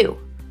 2.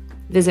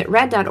 Visit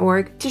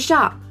red.org to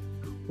shop.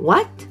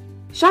 What?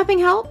 Shopping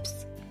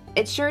helps?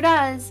 It sure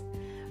does.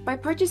 By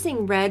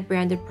purchasing Red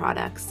branded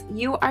products,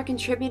 you are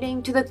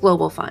contributing to the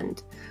Global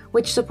Fund,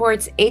 which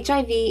supports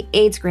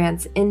HIV/AIDS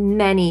grants in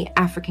many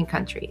African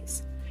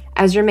countries.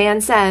 As your man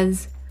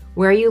says,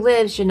 where you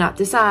live should not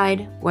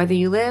decide whether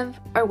you live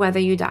or whether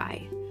you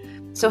die.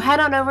 So head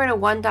on over to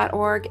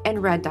one.org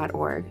and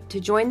red.org to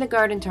join the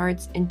Garden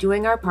Tarts in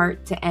doing our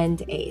part to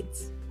end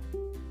AIDS.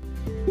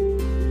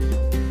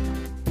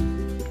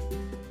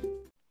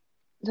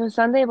 So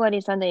Sunday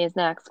Bloody Sunday is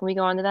next. Can we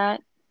go on to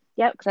that?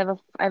 Yep. Because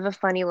I have a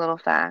funny little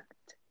fact.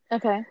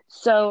 Okay.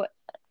 So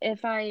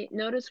if I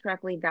notice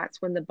correctly,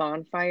 that's when the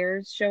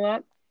bonfires show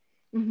up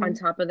on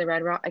top of the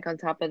Red Rock, like on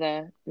top of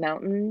the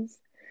mountains.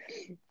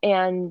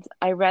 And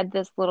I read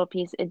this little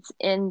piece. It's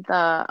in the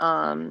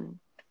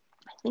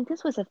I think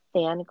this was a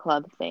fan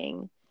club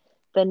thing.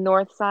 The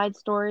North Side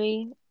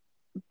Story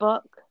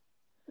book,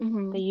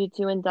 Mm-hmm. the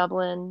U2 in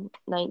Dublin,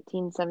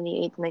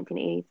 1978 to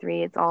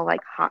 1983. It's all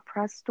like hot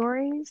press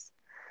stories.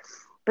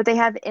 But they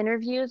have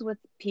interviews with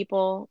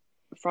people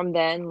from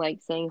then, like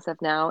saying stuff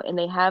now, and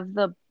they have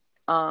the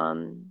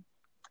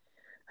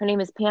her name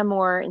is Pam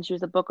Moore, and she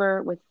was a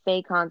booker with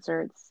Faye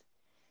Concerts,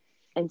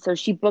 and so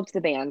she booked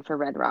the band for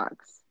Red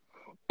Rocks,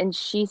 and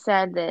she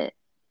said that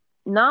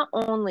not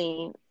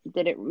only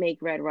did it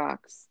make Red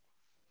Rocks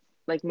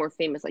like more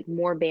famous, like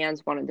more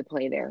bands wanted to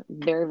play there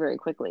very, very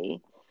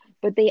quickly,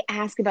 but they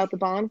ask about the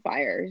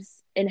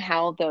bonfires and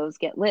how those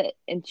get lit,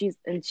 and she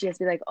has to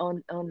be like, oh,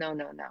 oh no,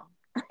 no, no.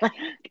 Like,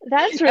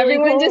 That's really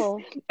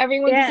cool.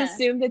 everyone just Yeah.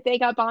 assumed that they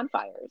got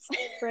bonfires.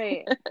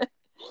 Right.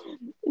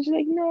 She's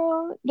like,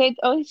 no.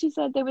 She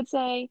said they would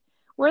say,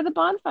 where are the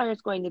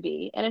bonfires going to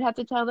be? And I'd have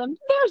to tell them,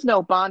 there's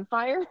no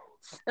bonfire.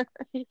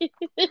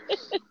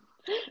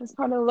 It's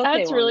part of the look they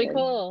That's really wanted.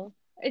 cool.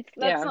 That's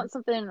Yeah. not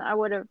something I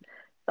would have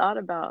thought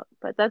about,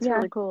 but that's Yeah.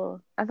 really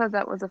cool. I thought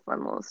that was a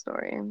fun little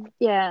story.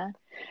 Yeah.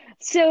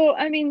 So,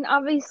 I mean,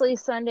 obviously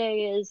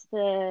Sunday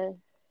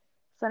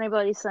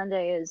Bloody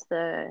Sunday is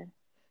the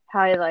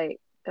highlight,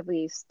 at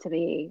least to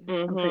me.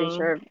 I'm pretty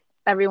sure of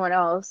everyone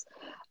else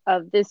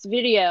of this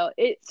video.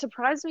 It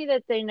surprised me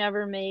that they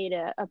never made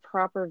a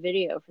proper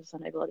video for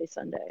Sunday Bloody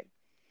Sunday.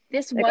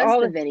 This Like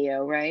was the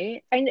video,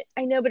 right? I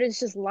know, but it's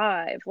just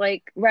live.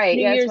 Like Right.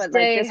 New Yeah, that's Year's what,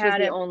 like, Day this was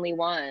had the a only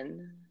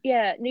one.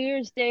 yeah, New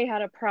Year's Day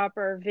had a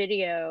proper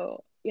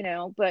video,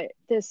 but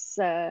this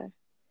I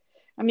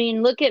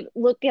mean, look at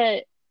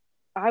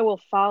I Will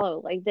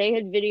Follow. Like they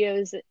had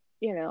videos,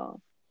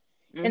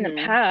 in the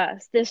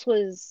past.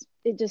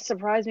 It just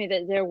surprised me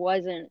that there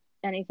wasn't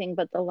anything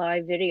but the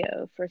live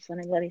video for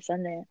Sunday Bloody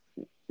Sunday.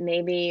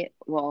 Maybe,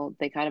 well,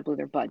 they kind of blew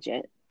their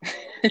budget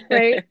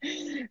Right.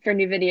 for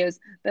new videos,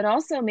 but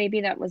also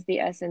maybe that was the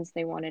essence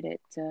they wanted it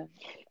to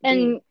And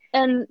be.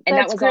 and And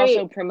that that's was great.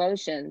 also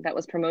promotion. That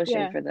was promotion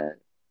Yeah. for the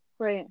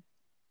Right.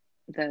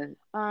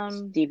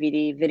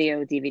 DVD,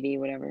 video DVD,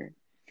 whatever.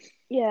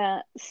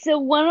 Yeah. So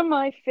one of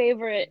my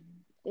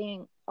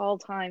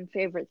all-time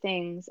favorite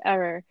things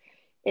ever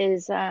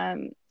is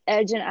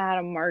Edge and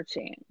Adam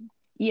marching.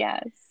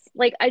 Yes.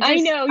 Like I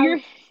know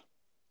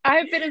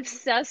I've been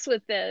obsessed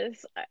with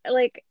this.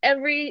 Like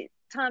every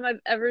time I've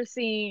ever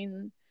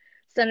seen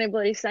Sunday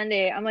Bloody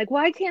Sunday, I'm like,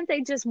 why can't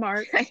they just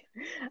march?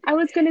 I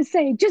was gonna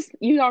say,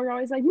 you are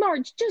always like,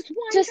 march just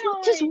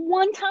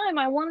one time.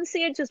 I want to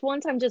see it just one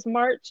time. Just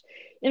march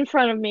in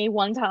front of me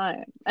one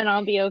time, and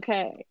I'll be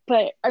okay.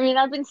 But I mean,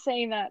 I've been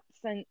saying that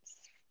since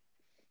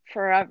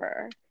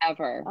forever.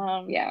 Ever.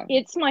 Yeah.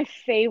 It's my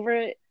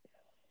favorite.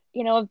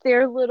 Of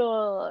their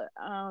little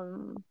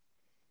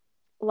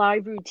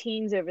live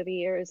routines over the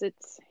years,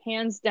 it's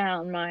hands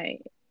down my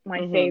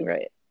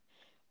favorite.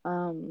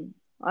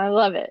 I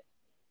love it.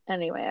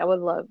 Anyway, I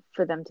would love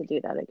for them to do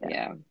that again.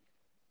 Yeah.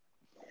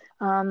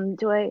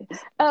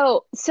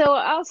 So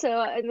also,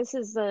 and this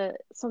is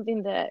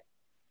something that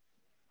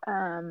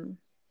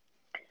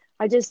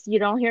you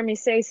don't hear me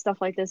say stuff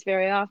like this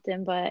very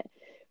often, but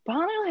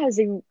Bono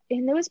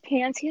in those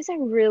pants, he has a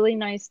really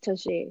nice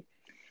tushy.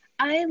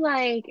 I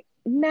like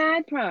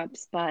mad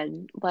props,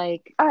 bud.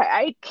 Like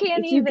I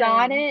can't if you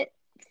got it,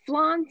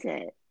 flaunt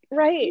it.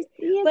 Right.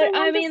 He is But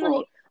I mean,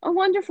 like, a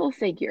wonderful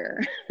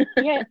figure.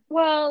 yeah,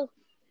 well,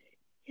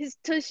 his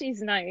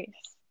tushy's nice.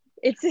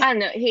 It's I don't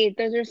know.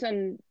 Those are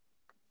some.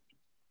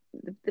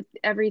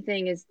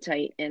 Everything is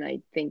tight, and I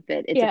think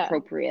that it's yeah.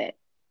 appropriate. I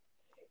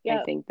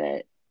Yeah. think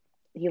that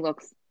he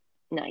looks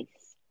nice.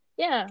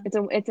 Yeah.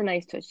 It's a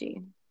nice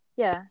tushy.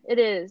 Yeah, it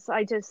is.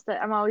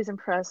 I'm always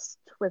impressed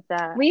with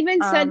that. We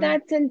even said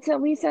that since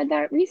we said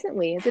that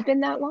recently. Has it been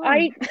that long?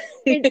 Right.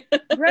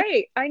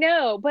 I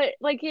know, but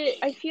like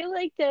I feel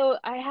like though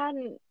I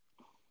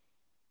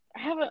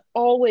haven't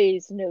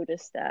always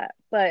noticed that,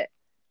 but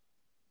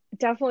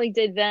definitely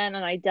did then,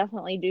 and I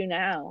definitely do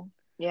now.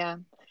 Yeah.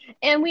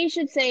 And we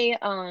should say,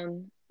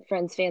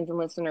 friends, fans, and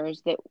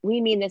listeners, that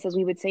we mean this as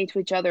we would say to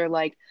each other,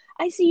 like,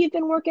 I see you've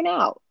been working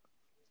out.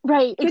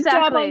 Right, Good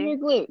job on exactly. your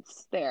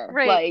glutes there.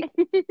 Right.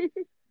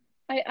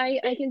 Like,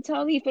 I can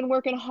tell you've been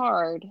working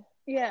hard.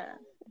 Yeah.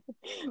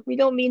 We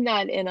don't mean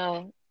that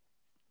in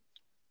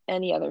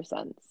any other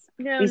sense.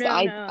 No, At least no.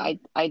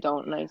 I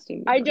don't, and I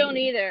assume I don't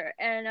either.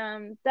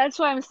 And that's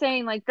why I'm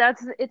saying like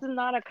it's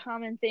not a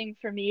common thing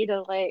for me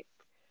to like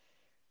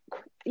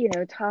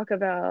talk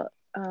about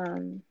I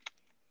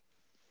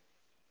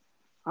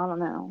don't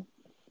know.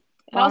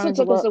 It also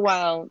took us a Looks.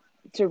 while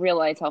to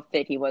realize how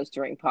fit he was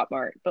during Pop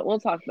Mart, but we'll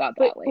talk about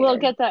But that later. we'll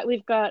get that.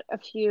 We've got a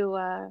few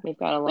We've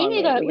got a long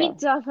way. We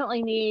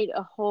definitely need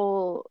a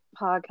whole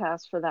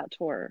podcast for that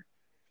tour.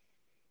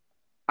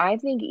 I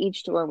think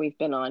each tour we've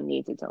been on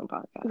needs its own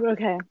podcast.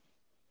 Okay.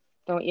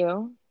 Don't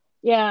you?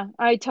 Yeah,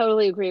 I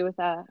totally agree with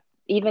that.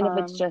 Even if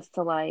it's just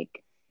to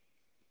like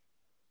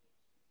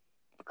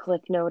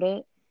cliff note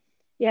it.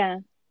 Yeah.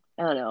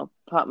 I don't know.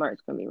 Pop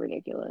Mart's gonna be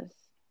ridiculous.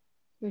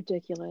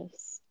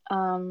 Ridiculous.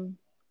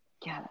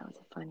 Yeah, that was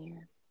a fun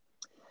year.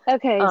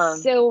 Okay,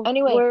 so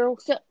anyway,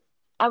 so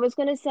I was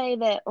gonna say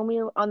that when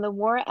we were on the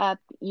war ep,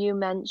 you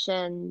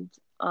mentioned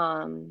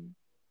the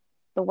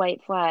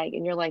white flag,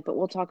 and you're like, but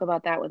we'll talk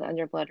about that with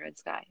Under Blood Red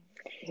Sky.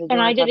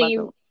 And I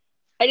didn't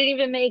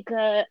even make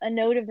a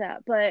note of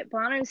that, but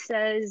Bono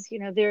says,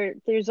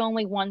 there's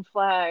only one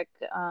flag,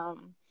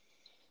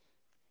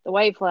 the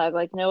white flag,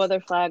 like no other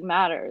flag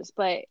matters.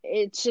 But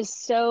it's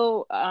just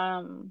so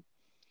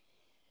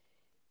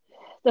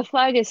the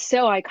flag is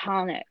so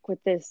iconic with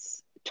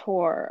this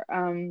tour.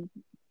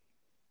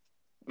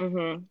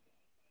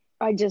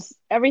 I just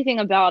everything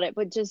about it,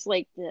 but just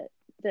like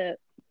the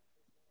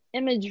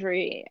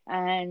imagery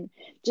and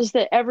just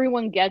that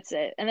everyone gets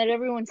it and that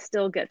everyone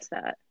still gets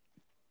that.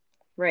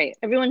 Right.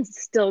 Everyone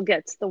still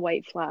gets the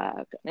white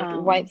flag.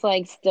 Like white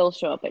flags still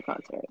show up at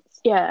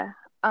concerts. Yeah.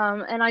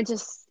 And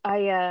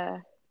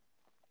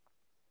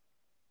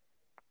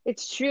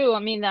it's true. I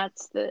mean,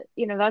 that's the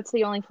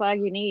only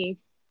flag you need.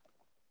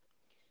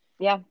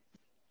 Yeah.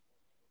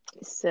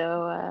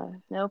 So,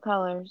 no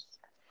colors.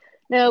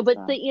 No,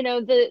 but the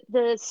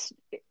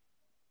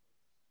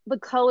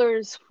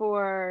colors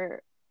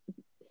for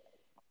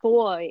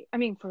war,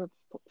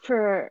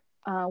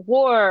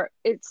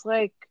 it's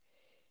like,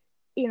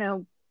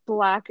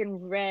 black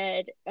and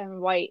red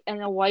and white,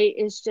 and the white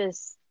is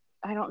just,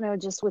 I don't know,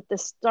 just with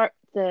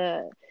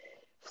the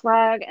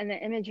flag and the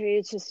imagery,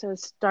 it's just so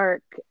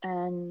stark,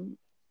 and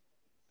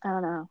I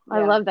don't know. Yeah.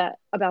 I love that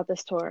about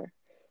this tour.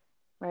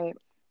 Right.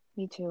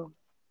 Me too.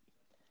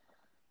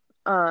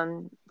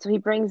 So he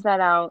brings that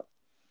out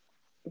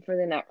for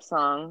the next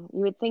song. You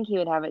would think he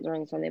would have it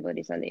during Sunday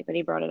Bloody Sunday, but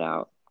he brought it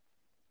out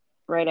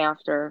right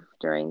after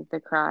during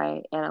The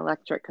Cry and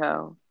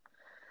Electrico.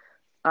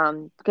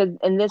 And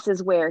this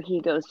is where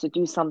he goes to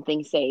do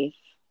something safe.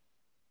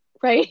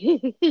 Right.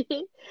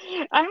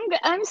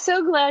 I'm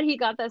so glad he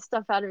got that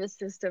stuff out of his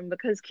system,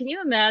 because can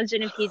you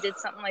imagine if he did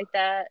something like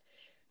that?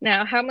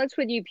 Now, how much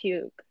would you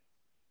puke?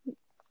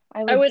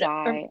 I would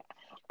die.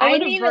 I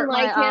didn't even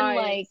like him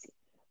like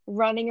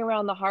running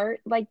around the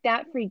heart. Like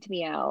that freaked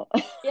me out.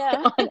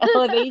 Yeah. On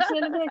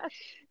Elevation. I'm like,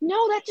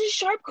 no, that's a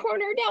sharp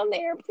corner down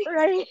there, please.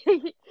 Right.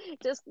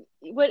 Just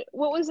what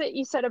was it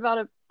you said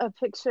about a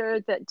picture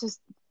that just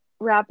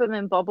wrap him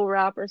in bubble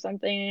wrap or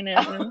something,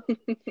 and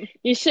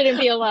you shouldn't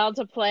be allowed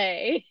to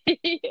play.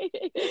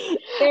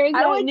 There's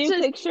a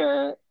new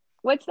picture.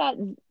 What's that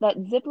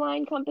zip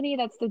line company?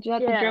 That's the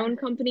drone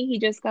company he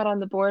just got on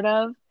the board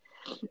of.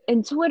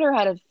 And Twitter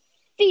had a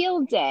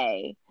field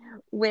day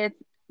with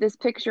this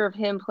picture of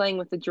him playing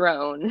with the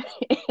drone.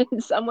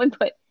 And someone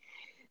put,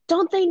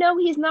 don't they know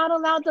he's not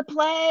allowed to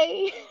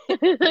play?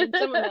 And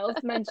someone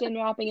else mentioned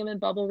wrapping him in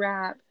bubble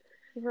wrap.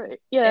 Right.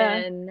 Yeah.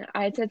 And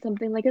I said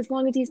something like, as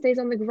long as he stays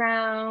on the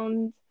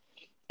ground.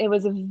 It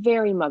was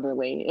very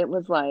motherly. It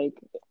was like,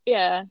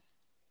 yeah.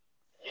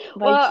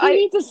 Like, he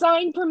needs a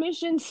signed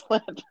permission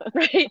slip.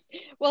 Right.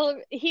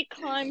 Well, if he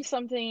climbed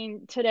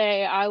something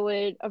today, I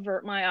would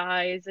avert my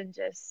eyes and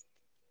just,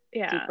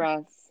 deep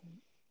breaths.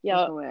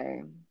 Yeah.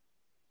 Away.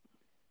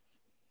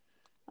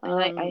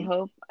 I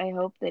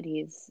hope that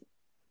he's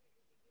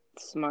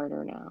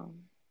smarter now.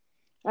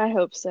 I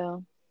hope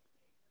so.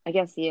 I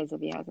guess he is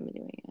if he hasn't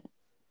been doing it.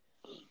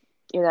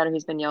 Either that or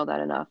he's been yelled at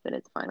enough that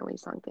it's finally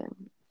sunk in.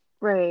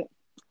 Right.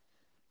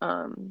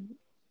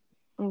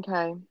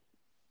 Okay.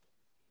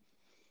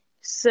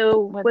 So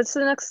what's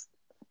the next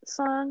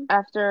song?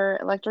 After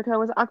Electrica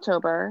was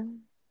October,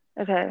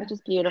 Okay. which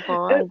is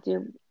beautiful.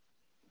 Do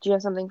you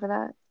have something for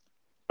that?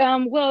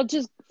 Well,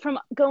 just from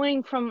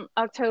going from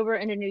October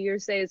into New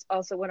Year's Day is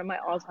also one of my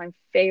all-time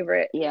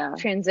favorite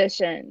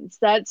transitions.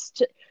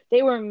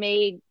 They were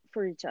made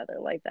for each other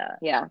like that.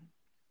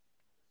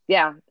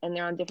 Yeah, and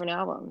they're on different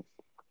albums.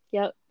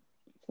 Yep.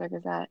 So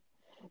there's that.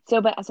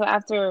 So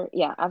after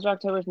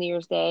October's New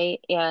Year's Day,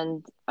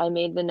 and I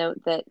made the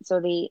note that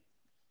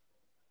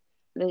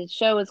the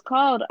show is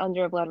called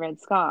Under a Blood Red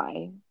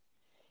Sky,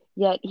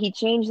 yet he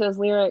changed those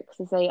lyrics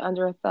to say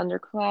Under a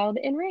Thundercloud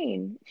and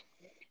Rain.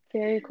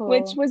 Very cool.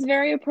 Which was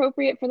very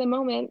appropriate for the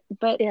moment,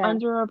 but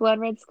Under a Blood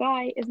Red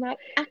Sky is not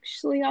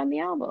actually on the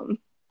album.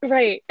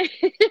 Right.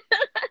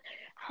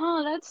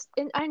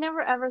 I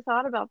never ever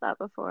thought about that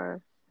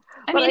before.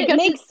 I mean, it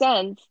makes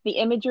sense. The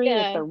imagery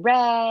with the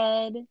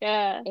red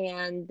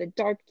and the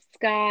dark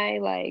sky,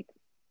 like,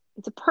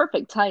 it's a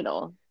perfect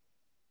title.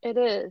 It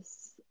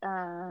is.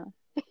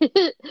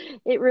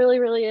 It really,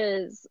 really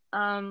is.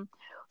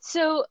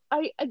 So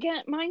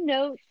my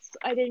notes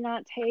I did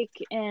not take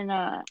in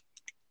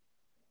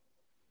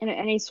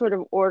any sort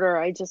of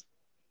order.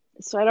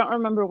 So I don't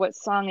remember what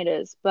song it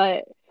is,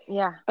 but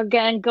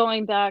again,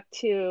 going back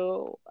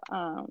to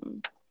a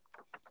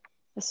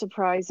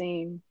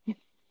surprising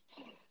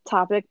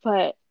topic,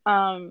 but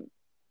I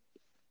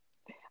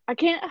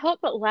can't help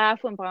but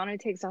laugh when Bono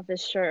takes off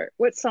his shirt.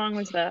 What song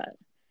was that?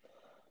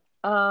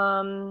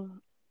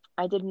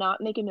 I did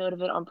not make a note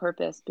of it on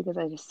purpose because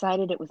I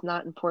decided it was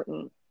not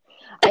important.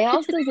 I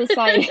also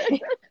decided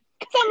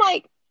because I'm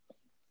like,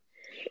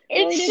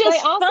 I also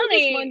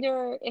funny. Just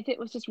wonder if it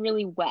was just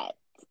really wet.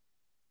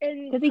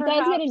 Because he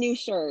does get a new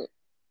shirt.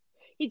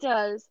 He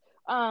does.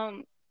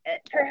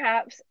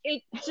 Perhaps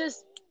it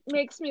just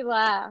makes me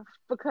laugh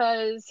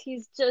because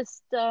he's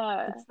just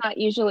it's not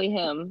usually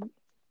him.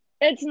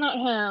 It's not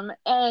him.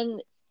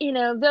 And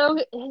though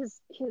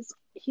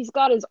he's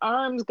got his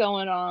arms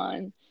going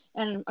on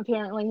and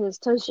apparently his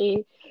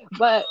tushy,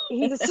 but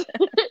he doesn't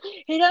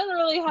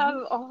really have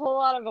a whole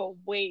lot of a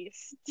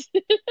waist.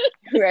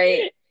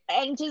 Right.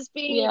 And just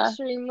being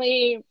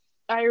extremely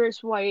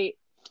Irish white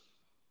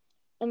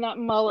and that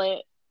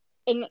mullet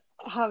and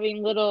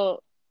having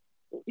little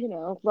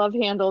love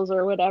handles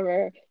or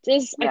whatever,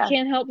 I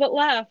can't help but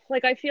laugh.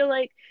 Like, I feel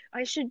like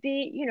I should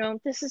be,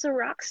 this is a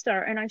rock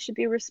star and I should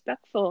be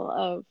respectful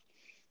of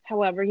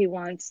however he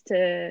wants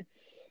to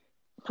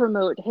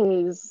promote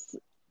his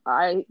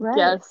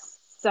guess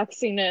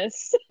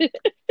sexiness.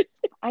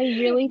 I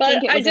really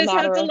think it was a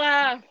matter have to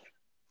laugh.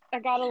 I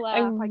gotta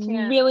laugh. I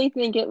can't really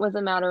think it was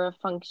a matter of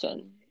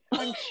function.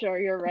 I'm sure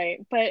you're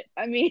right, but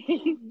I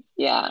mean,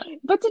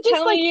 but to just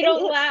tell me you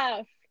don't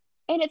laugh.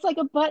 And it's like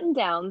a button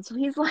down, so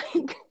he's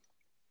like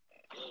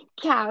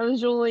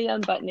casually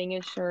unbuttoning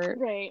his shirt.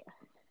 Right.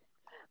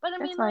 But I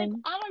mean, like,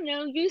 I don't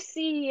know, you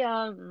see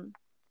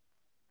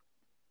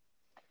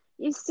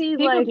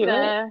people like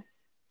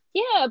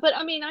but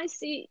I mean, I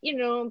see,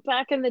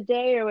 back in the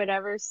day or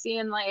whatever,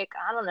 seeing like,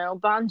 I don't know,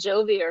 Bon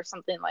Jovi or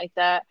something like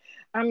that.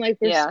 I'm like,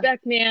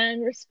 respect,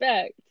 man,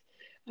 respect.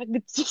 I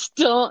just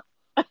don't.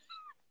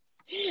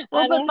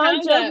 Well, but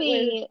Bon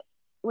Jovi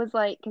was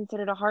like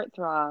considered a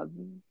heartthrob.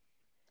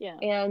 Yeah.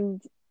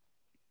 And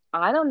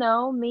I don't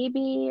know,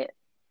 maybe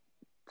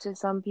to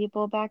some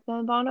people back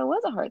then, Bono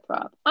was a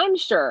heartthrob. I'm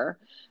sure.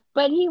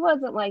 But he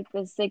wasn't like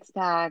the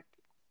six-pack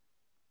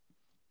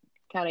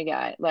kind of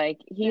guy. Like,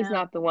 he's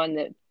not the one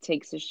that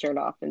takes his shirt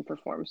off and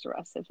performs the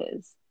rest of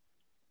his.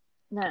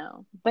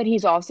 No. But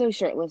he's also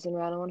shirtless in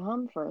Rattle and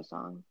Hum for a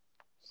song.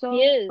 So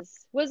he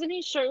is. Wasn't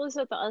he shirtless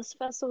at the US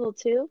Festival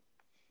too?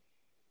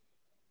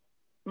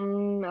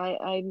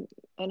 I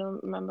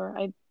don't remember.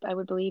 I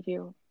would believe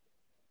you.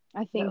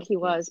 I think he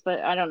was,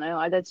 but I don't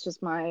know. That's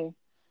just my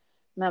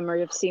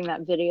memory of seeing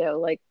that video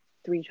like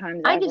 3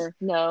 times I just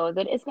know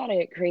that it's gotta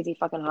get crazy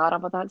fucking hot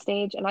up on that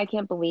stage, and I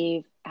can't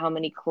believe how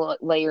many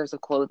layers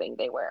of clothing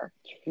they wear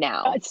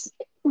now. It's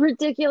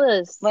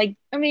ridiculous. Like,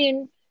 I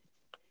mean,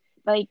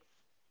 like,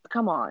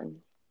 come on.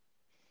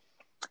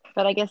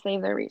 But I guess they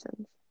have their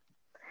reasons.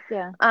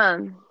 Yeah.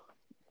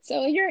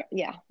 So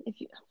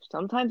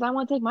sometimes I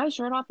want to take my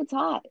shirt off. It's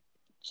hot.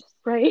 Just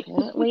right.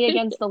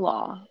 Against the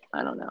law.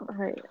 I don't know.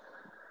 Right.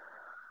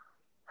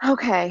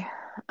 Okay.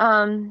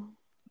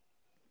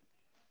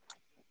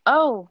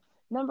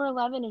 Number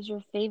 11 is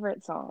your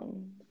favorite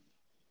song.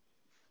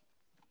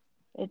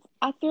 It's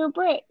I Threw a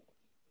Brick.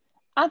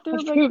 I threw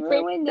a brick through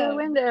a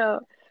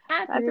window.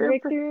 I threw a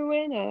brick through a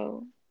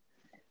window.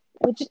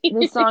 Which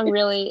this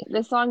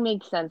song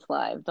makes sense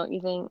live, don't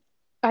you think?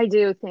 I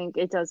do think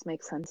it does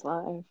make sense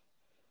live.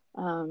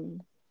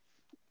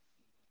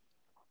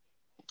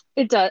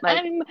 It does.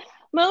 I mean,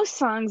 most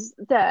songs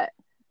that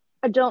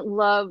I don't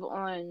love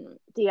on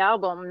the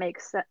album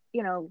makes that,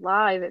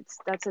 live.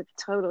 That's a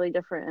totally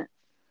different.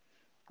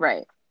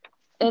 Right.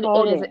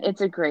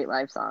 It's a great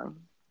live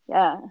song.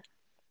 Yeah.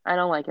 I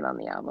don't like it on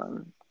the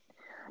album.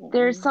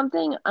 There's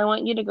something I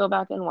want you to go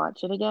back and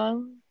watch it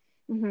again.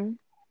 Mm-hmm.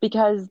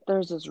 Because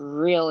there's this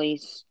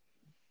really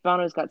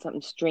Bono's got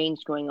something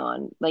strange going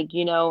on. Like,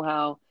 you know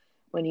how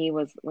when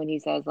he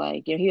says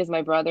like, he was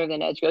my brother,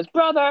 then Edge goes,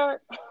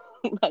 brother.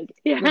 Like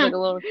there's Yeah. like a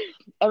little,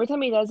 every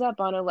time he does that,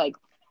 Bono like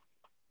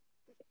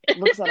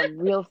looks at him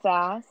real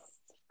fast,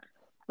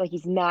 like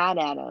he's mad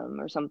at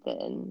him or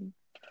something.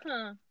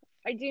 Huh.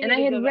 I do And need I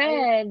to had go back.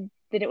 read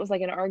that it was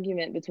like an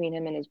argument between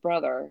him and his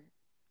brother.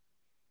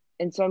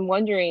 And so I'm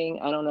wondering,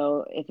 I don't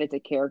know if it's a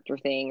character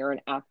thing or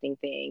an acting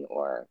thing,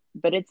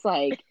 but it's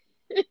like,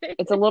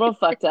 it's a little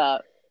fucked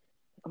up.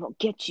 I'm gonna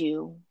get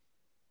you.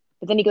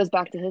 But then he goes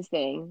back to his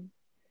thing.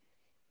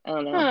 I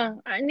don't know. Huh.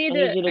 I need I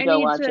need to. you to I go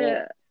need watch it.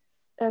 to.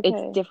 It's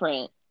Okay.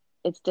 different.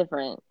 It's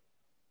different.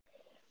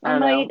 I I don't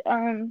know. might.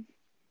 It's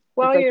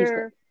While like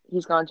you're.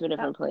 he's gone to a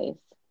different place.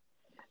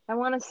 I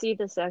want to see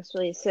this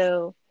actually.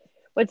 So,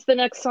 what's the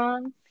next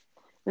song?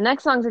 The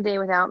next song's A Day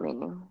Without Me.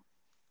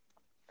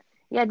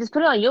 Yeah, just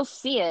put it on. You'll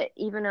see it,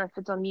 even if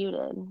it's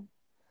unmuted.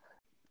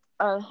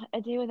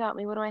 A Day Without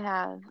Me. What do I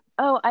have?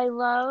 Oh,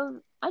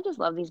 I just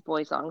love these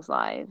boy songs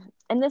live.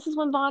 And this is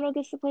when Bono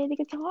gets to play the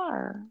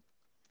guitar.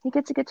 He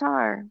gets a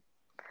guitar,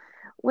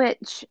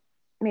 which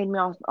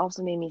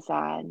also made me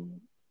sad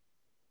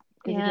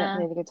because he can't Yeah.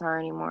 play the guitar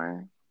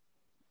anymore.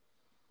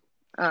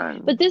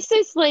 But this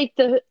is like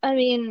I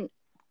mean,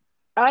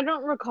 I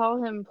don't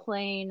recall him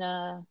playing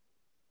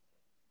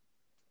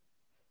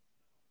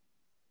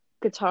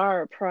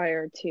guitar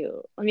prior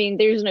to. I mean,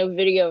 there's no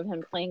video of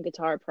him playing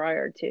guitar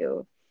prior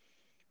to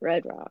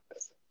Red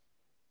Rocks.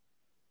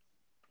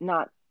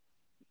 Not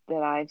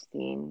that I've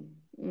seen,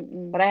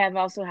 Mm-mm. but I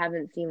also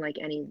haven't seen like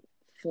any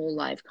full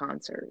live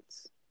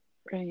concerts.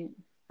 Right.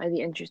 I'd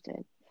be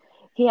interested.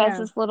 He has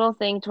this little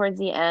thing towards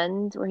the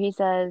end where he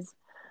says,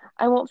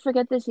 I won't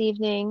forget this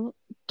evening.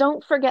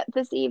 Don't forget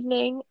this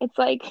evening. It's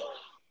like,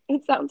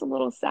 it sounds a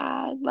little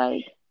sad.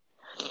 Like,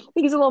 I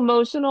think he's a little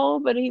emotional,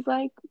 but he's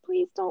like,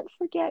 please don't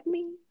forget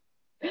me.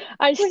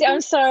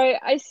 I'm sorry.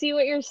 I see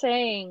what you're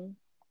saying.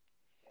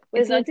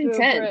 It's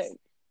intense.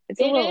 It's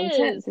a little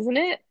intense, isn't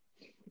it?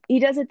 He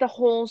does it the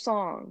whole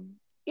song.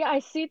 Yeah, I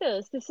see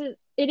this.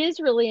 It is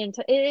really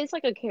intense. It is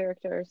like a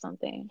character or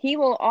something. He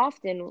will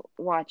often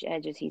watch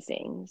Edge as he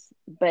sings,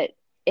 but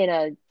in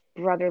a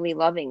brotherly,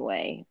 loving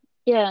way.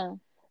 Yeah.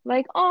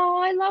 Like,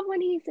 oh, I love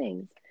when he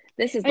sings.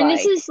 This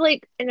is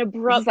like an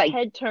abrupt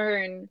head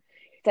turn.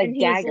 It's like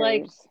daggers.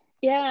 Like,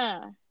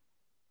 yeah.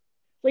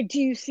 Like, do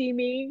you see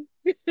me?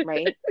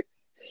 Right?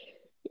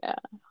 Yeah.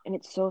 And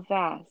it's so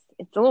fast.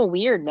 It's a little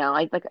weird now.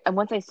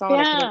 Once I saw it,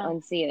 I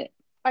couldn't unsee it.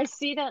 I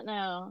see that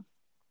now.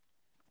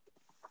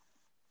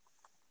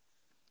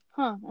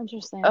 Huh,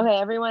 interesting. Okay,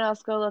 everyone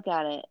else go look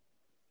at it.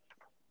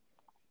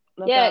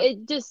 Look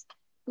it just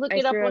look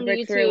it up on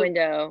YouTube. Through a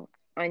window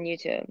on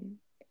YouTube.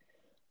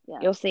 Yeah.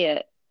 You'll see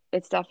it.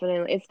 It's got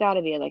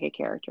to be like a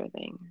character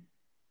thing.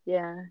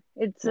 Yeah.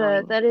 It's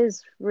that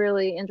is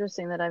really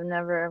interesting that I've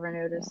never ever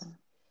noticed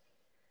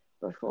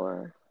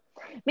before.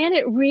 Man,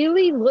 it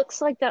really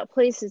looks like that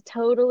place is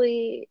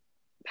totally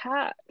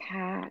packed.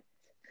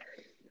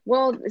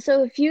 Well,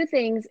 so a few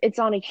things. It's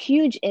on a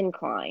huge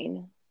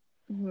incline.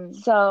 Mm-hmm.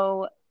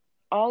 So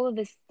all of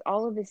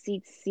the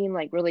seats seem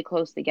like really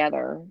close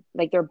together,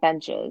 like they're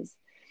benches.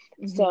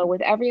 Mm-hmm. So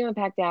with everyone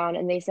packed down,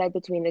 and they said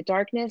between the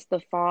darkness,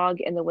 the fog,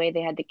 and the way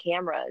they had the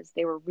cameras,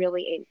 they were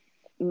really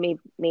made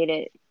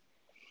it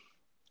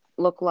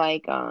look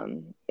like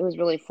it was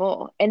really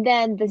full. And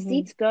then the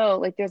seats go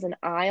like there's an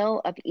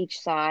aisle up each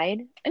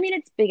side. I mean,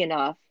 it's big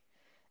enough,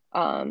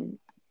 but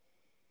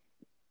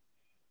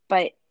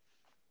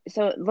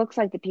so it looks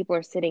like the people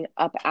are sitting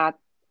up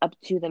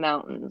to the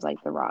mountains,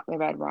 like the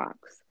red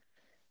rocks.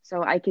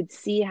 So I could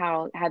see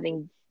how,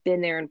 having been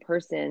there in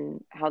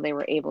person, how they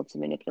were able to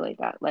manipulate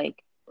that,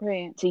 like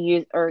to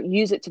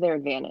use it to their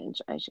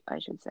advantage. I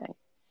should say.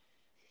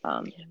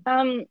 But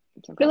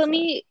let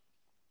me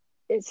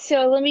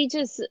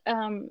just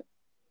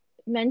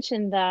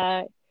mention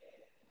that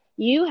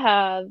you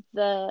have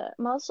the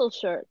muscle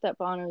shirt that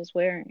Bono is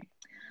wearing.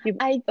 You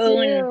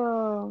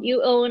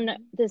own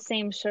the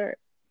same shirt.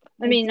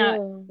 I mean,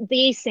 not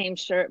the same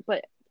shirt,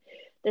 but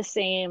the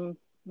same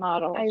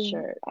model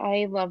shirt.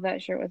 I love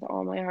that shirt with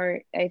all my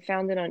heart. I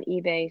found it on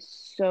eBay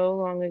so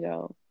long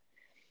ago.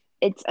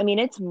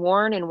 It's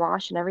worn and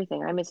washed and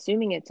everything. I'm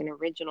assuming it's an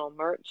original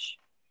merch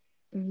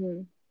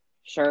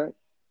shirt.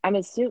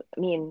 As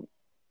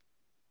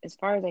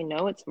far as I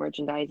know, it's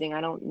merchandising.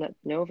 I don't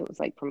know if it was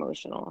like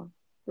promotional.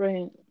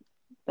 Right.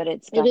 But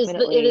it's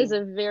definitely... It is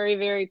a very,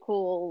 very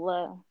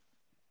cool...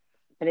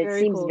 but it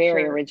seems cool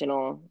very shirt.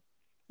 Original.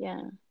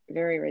 Yeah.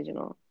 Very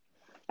original.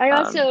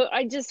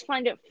 I just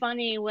find it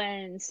funny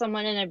when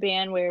someone in a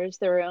band wears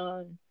their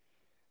own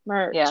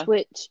merch,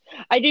 which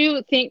I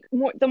do think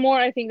the more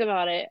I think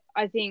about it,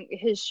 I think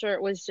his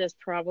shirt was just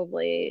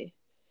probably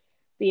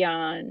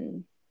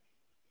beyond.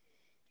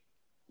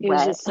 It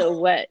was just so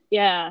wet.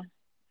 Yeah.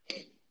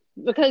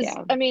 Because,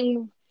 I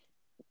mean,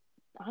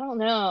 I don't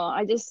know.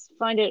 I just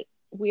find it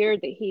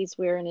weird that he's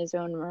wearing his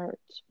own merch,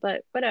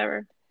 but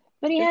whatever.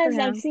 But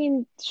I've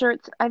seen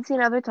shirts. I've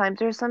seen other times.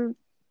 There's some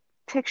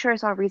picture I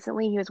saw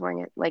recently. He was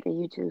wearing it like a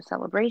U2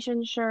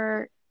 celebration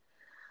shirt.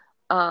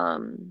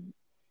 Um,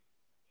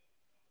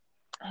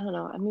 I don't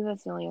know. I mean,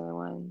 that's the only other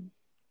one.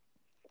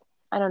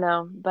 I don't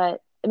know,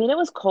 but I mean, it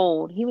was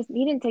cold. He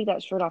didn't take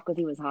that shirt off because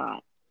he was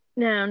hot.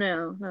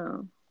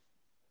 No.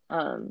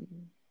 Um,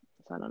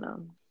 so I don't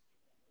know.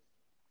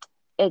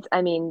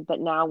 I mean, but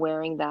now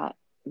wearing the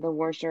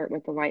war shirt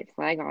with the white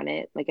flag on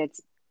it, like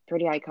it's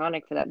pretty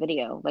iconic for that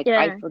video. Like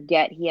I Yeah.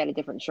 forget he had a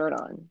different shirt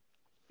on.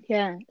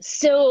 Yeah.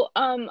 So,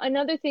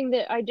 another thing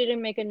that I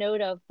didn't make a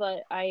note of,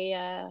 but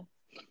I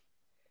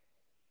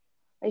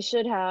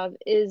should have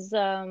is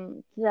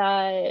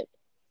that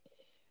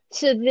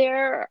so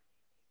there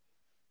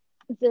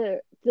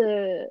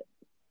the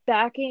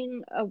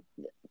backing of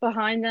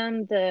behind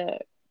them the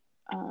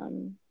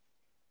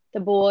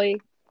boy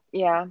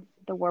Yeah,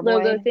 the war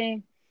logo boy.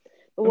 thing,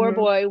 the war Hmm.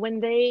 boy when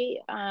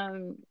they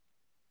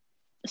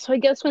so I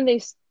guess when they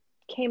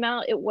came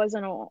out it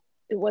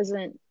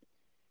wasn't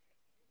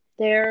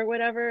there or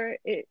whatever.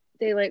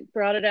 They like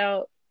brought it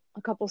out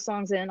a couple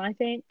songs in, I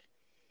think.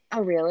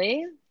 Oh,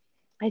 really?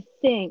 I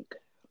think.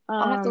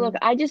 I'll have to look. Um,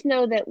 I just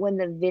know that when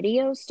the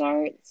video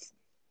starts,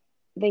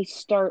 they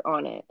start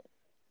on it,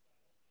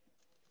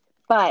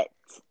 but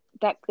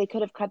that they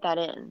could have cut that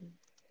in.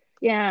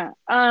 yeah.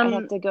 I'd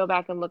have to go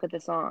back and look at the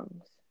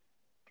songs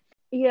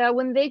Yeah,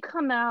 when they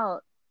come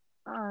out,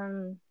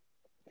 um,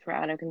 for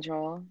Out of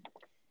Control.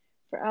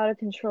 for Out of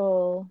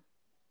Control.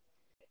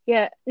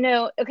 Yeah,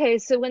 no, okay,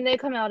 so when they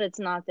come out, it's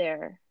not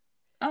there.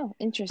 Oh,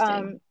 interesting.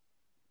 Um,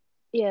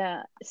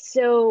 yeah,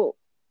 so,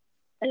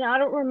 and I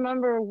don't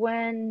remember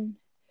when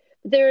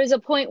there is a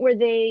point where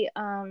they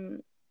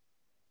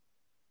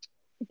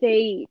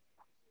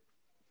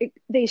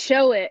they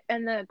show it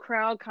and the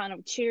crowd kind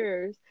of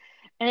cheers,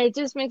 and it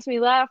just makes me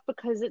laugh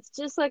because it's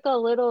just like a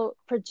little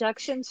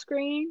projection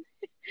screen,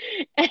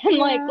 and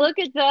like Yeah. look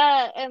at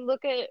that, and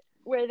look at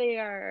where they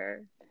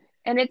are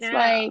And it's now.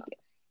 like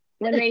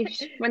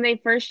when they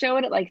first show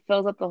it, it like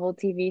fills up the whole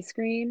TV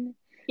screen.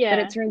 But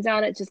it Yeah. turns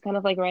out it's just kind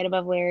of like right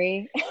above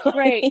Larry.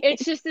 Right.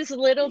 It's just this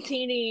little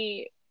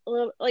teeny,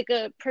 like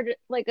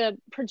like a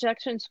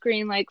projection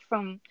screen, like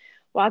from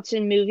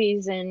watching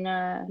movies and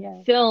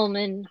Yeah. film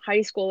in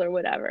high school or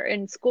whatever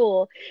in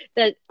school.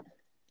 That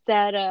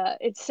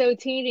it's so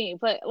teeny.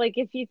 But like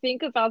if you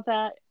think about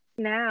that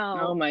Oh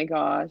now, my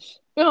gosh.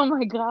 oh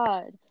my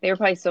God. They were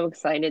probably so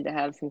excited to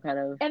have some kind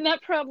of And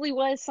that probably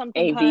was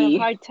something kind of AV.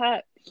 high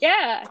tech.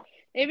 Yeah.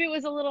 Maybe it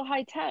was a little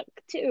high tech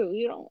too.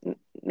 You don't. I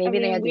Maybe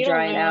they mean, had to we don't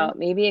dry it know. out.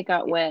 Maybe it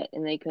got wet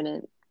and they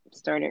couldn't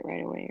start it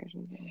right away or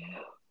something.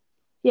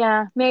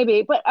 Yeah,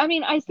 maybe. But I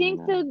mean, I I don't think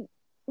know.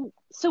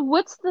 so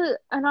what's the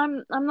and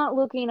I'm not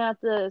looking at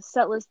the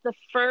set list. The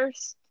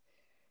first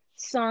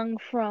song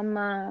from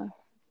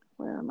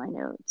where are my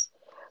notes?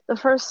 The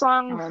first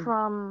song Um,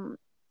 from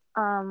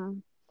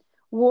um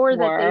War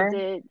that they War.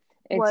 did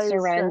It's was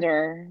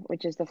Surrender,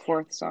 which is the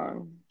fourth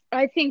song.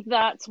 I think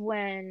that's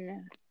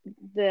when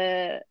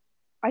the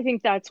I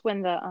think that's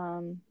when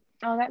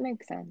Oh, that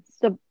makes sense.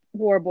 the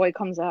War Boy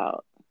comes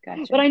out. But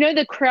Gotcha. I know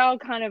the crowd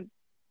kind of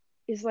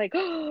is like,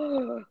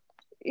 you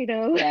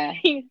know, Yeah.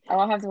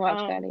 I'll have to watch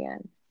that um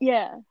again.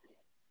 yeah,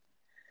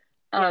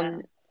 yeah.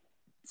 Um,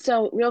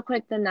 so real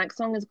quick, the next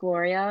song is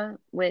Gloria,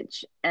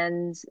 which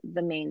ends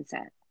the main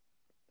set,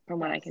 from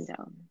what I can Yes.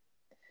 tell.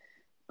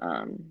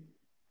 Um,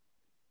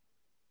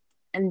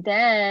 and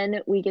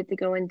then we get to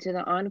go into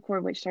the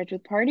encore, which starts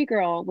with Party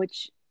Girl,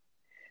 which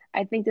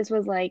I think this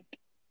was like,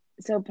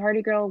 so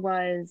Party Girl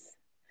was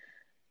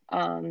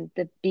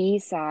the B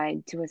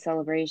side to a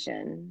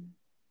celebration,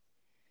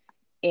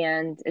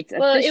 and it's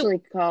Well, it officially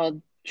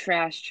called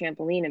Trash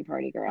Trampoline and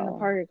Party and the Girl.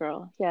 Party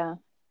Girl, yeah.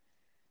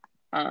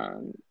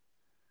 Um,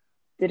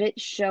 did it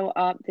show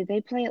up? Did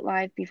they play it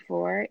live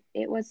before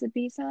it was the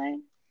B side?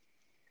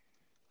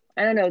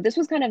 I don't know. This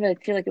was kind of I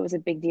feel like it was a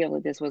big deal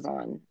that this was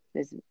on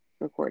this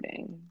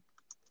recording.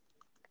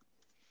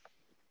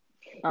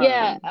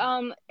 Yeah,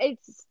 Um,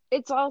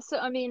 it's also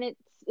I mean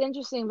it's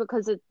interesting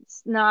because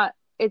it's not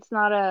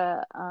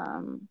a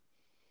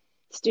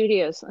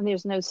studio and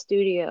there's no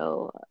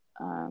studio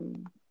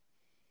um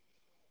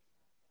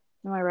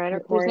am I right?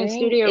 There's no Recording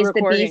studio is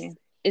recording.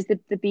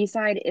 the B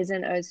side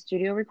isn't a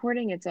studio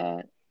recording, it's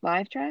a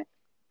live track.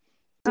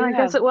 Oh, Do I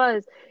guess have it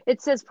was.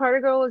 It says Party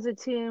Girl was a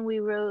tune we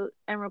wrote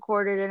and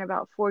recorded in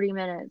about 40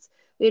 minutes.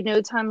 We had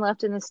no time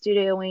left in the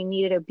studio and we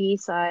needed a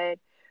B-side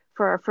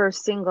for our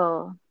first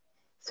single.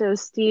 So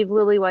Steve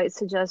Lillywhite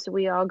suggested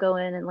we all go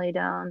in and lay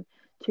down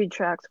two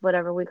tracks,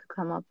 whatever we could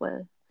come up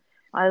with.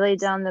 I laid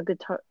down the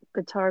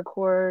guitar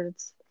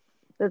chords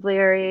with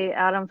Larry,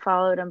 Adam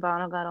followed, and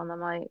Bono got on the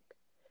mic.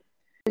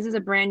 this is a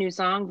brand new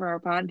song for our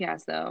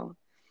podcast though.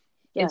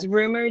 It's Yes.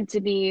 rumored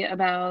to be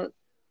about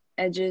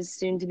Edge's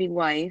soon to be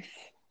wife,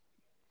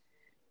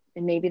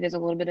 and maybe there's a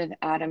little bit of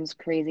Adam's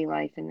crazy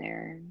life in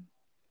there.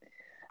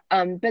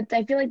 But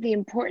I feel like the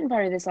important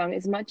part of this song,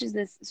 as much as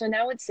this, so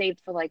now it's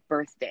saved for like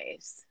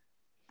birthdays.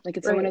 Like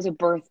if someone Right. has a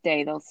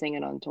birthday, they'll sing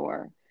it on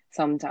tour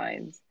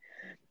sometimes.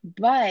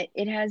 But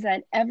it has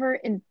that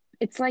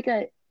it's like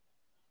I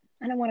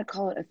don't want to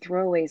call it a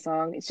throwaway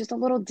song. It's just a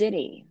little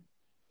ditty.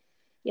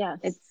 Yes.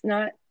 It's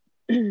not,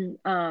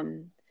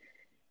 um,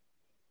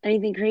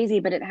 anything crazy,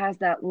 but it has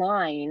that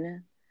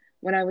line.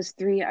 When I was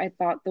 3, I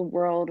thought the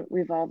world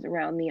revolved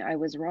around me. I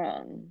was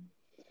wrong.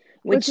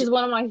 Which Which, is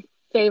one of my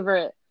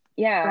favorite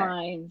yeah,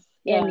 lines.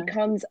 and Yeah.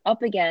 comes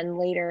up again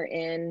later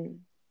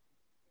in,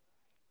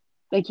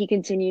 like, he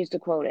continues to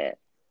quote it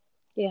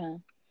Yeah.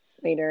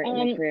 later in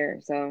the Um,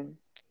 career. So,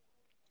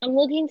 I'm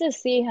looking to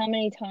see how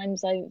many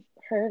times I've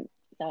heard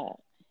that.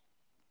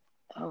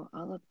 oh,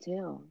 I'll look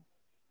too.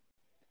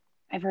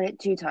 I've heard it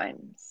 2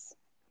 times.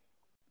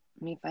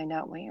 Let me find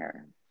out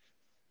where.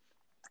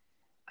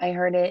 I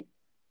heard it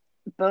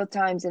both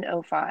times in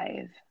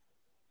 '05,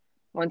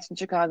 once in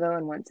Chicago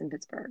and once in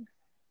Pittsburgh.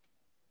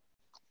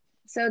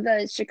 So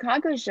the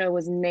Chicago show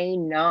was May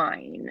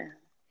 9.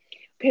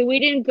 Okay, we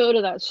didn't go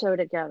to that show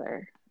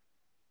together.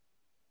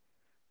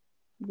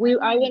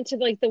 I went to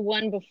like the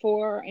one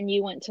before, and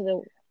you went to the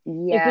like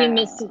we Yeah.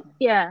 missed it.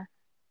 Yeah.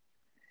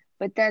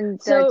 But then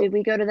So did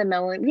we go to the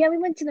Mellon? Yeah, we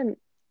went to the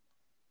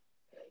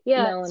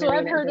yeah, Mellon so I've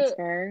Arena in heard it.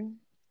 Pittsburgh.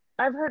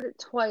 I've heard it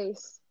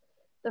twice.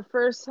 The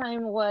first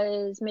time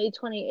was May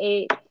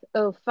 28th,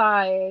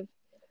 05,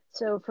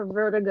 so for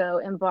Vertigo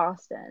in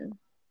Boston.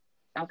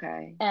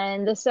 Okay.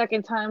 And the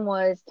second time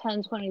was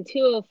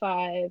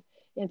 10/22/05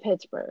 in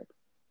Pittsburgh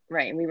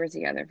Right, and we were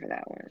together for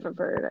that one. for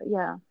Vertigo.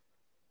 Yeah.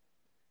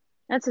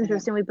 That's I have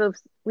interesting.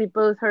 We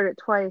both heard it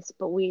twice,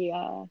 but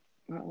not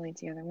only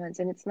together once,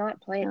 and it's not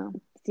played. no.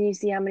 Do you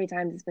see how many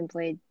times it's been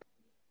played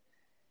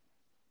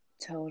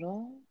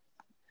total?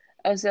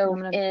 Oh, so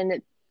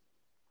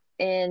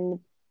in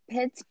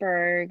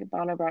Pittsburgh,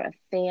 Bono brought a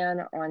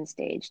fan on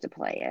stage to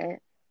play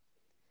it.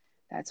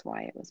 That's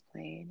why it was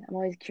played. I'm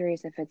always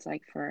curious if it's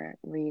like for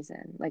a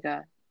reason, like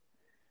a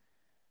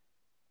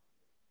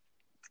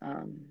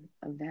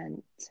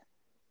event.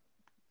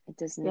 It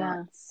does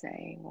not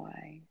say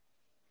why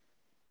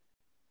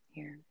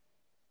here.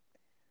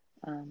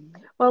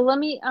 Well,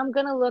 I'm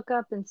gonna look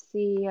up and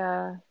see.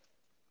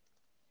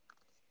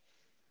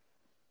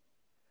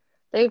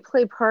 They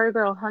played Party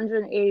Girl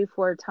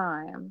 184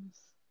 times.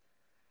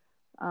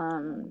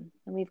 And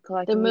we've The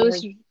collectively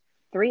most, heard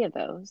 3 of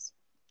those.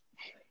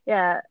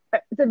 yeah,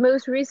 the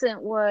most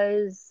recent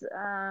was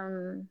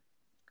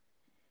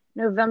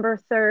November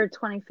 3rd,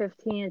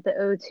 2015 at the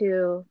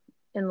O2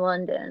 in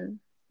London.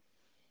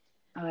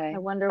 Okay. I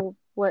wonder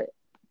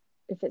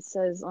if it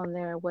says on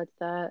there what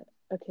that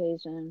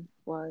occasion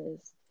was.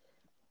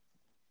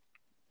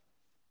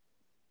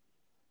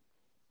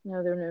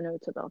 No, there are no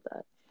notes about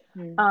that.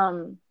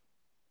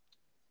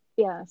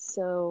 Yeah,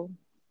 so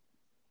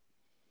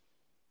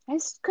I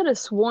could have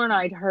sworn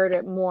I'd heard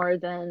it more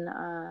than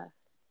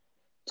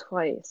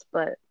twice,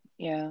 but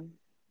yeah,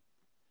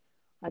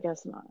 I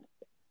guess not.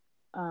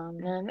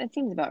 That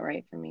seems about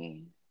right for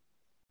me.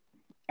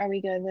 Are we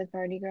good with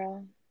Party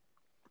Girl?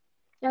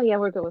 Yeah,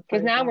 we're good with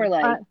Party Because now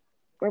Girl.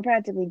 we're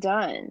practically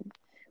done.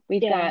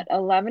 We've got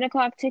 11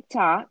 o'clock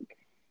TikTok,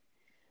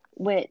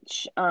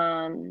 which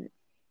I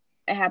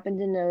happen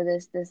to know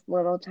this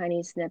little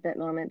tiny snippet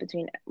moment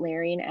between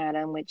Larry and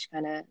Adam, which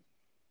kind of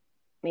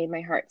made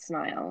my heart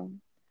smile.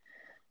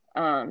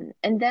 And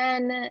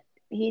then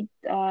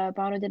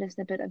Bono did a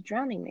snippet of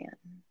Drowning Man,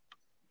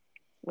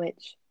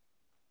 which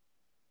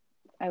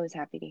I was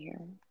happy to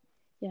hear.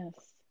 Yes.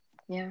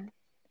 Yeah.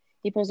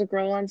 He pulls a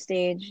girl on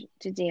stage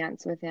to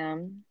dance with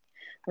him,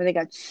 where they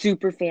got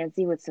super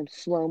fancy with some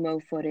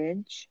slow-mo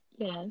footage.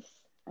 Yes.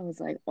 I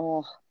was like,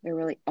 oh, they're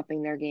really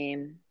upping their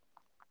game.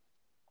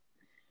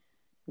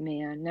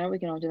 Man, now we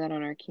can all do that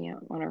on our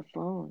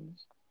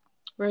phones.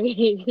 Right.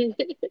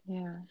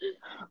 Yeah.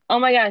 Oh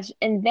my gosh.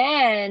 And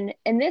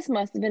this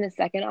must have been a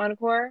second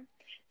encore.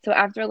 So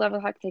after 11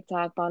 o'clock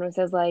TikTok, Bono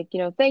says like,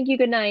 thank you,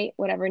 good night,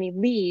 whatever, and he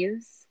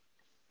leaves.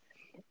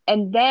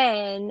 And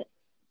then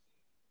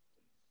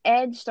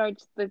Ed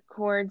starts the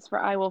chords for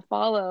I Will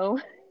Follow.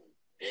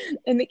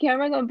 And the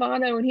camera's on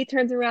Bono, and he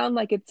turns around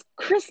like it's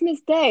Christmas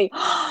Day.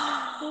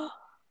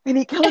 And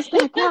he goes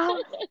back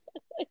out.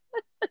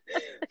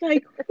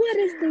 Like, what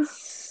is this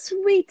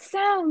sweet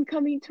sound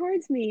coming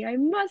towards me? I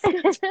must go.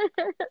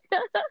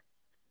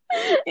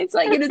 It's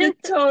like it is a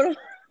total.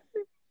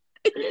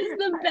 It is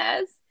the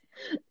best.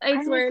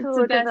 I swear it's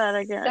the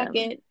best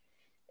second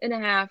and a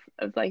half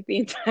of like the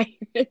entire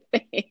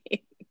thing.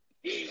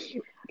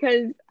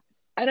 Because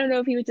I don't know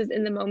if he was just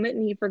in the moment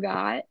and he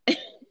forgot.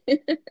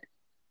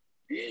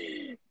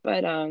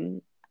 But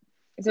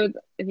so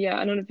yeah,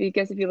 I don't know if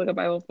you look up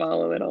I Will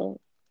Follow, it'll.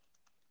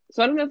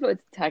 So I don't know if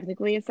it's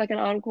technically a second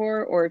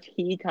encore or if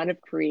he kind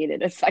of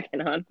created a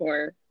second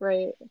encore.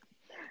 Right.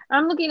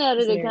 I'm looking at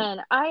it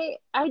again. I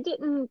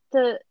didn't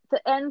the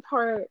end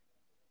part,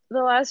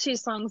 the last few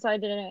songs I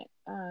didn't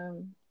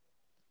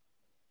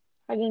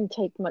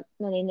take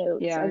many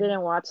notes. Yeah. I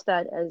didn't watch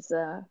that as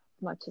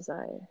much as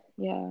I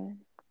Well,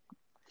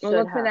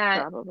 look for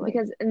that probably.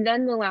 and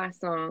then the last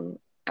song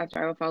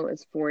after I Will Follow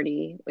is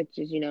 40, which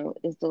is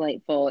is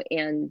delightful,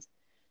 and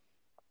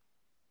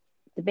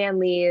the band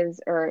leaves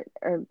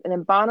and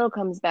then Bono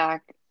comes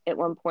back at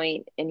one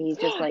point and he's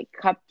just like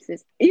cups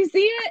his. You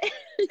see it?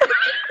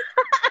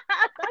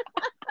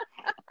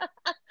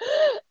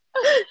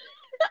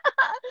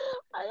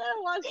 I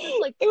gotta watch this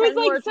like It was 10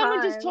 like more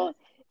someone times. just told.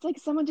 It's like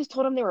someone just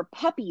told him there were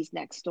puppies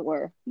next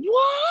door.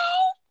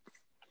 What?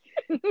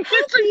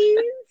 Puppies?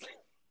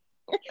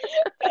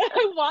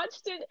 I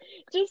watched it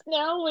just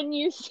now when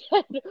you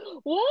said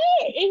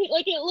what?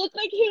 It looked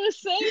like he was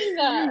saying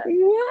that.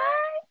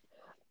 What?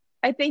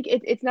 I think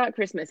it's not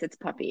Christmas. It's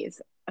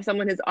puppies.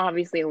 Someone has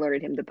obviously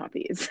alerted him to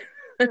puppies.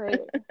 Right.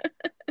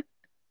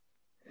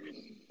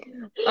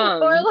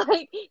 Or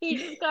like he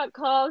just got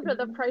called for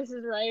The Price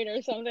is Right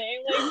or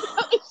something. Like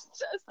that was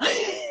just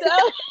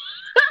that.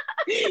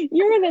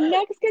 You're the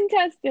next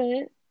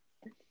contestant.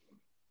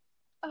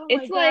 Oh my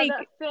It's God, like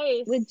that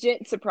face.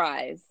 legit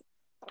surprise.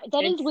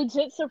 That is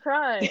legit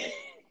surprise.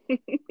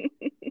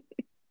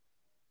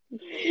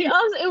 He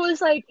also, it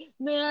was like,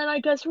 man, I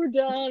guess we're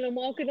done. I'm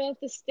walking off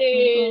the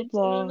stage,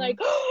 and then like,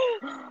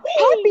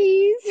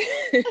 puppies.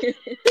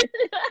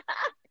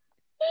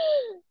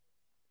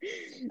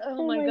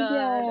 Oh my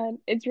God.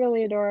 It's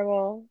really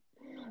adorable.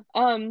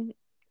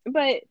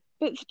 But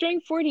during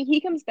 40,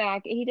 he comes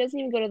back and he doesn't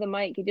even go to the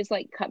mic. He just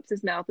like cups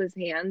his mouth with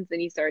his hands and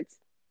he starts,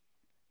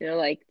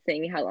 like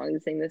saying how long to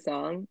sing the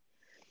song.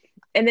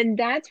 And then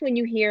that's when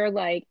you hear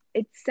like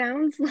it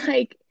sounds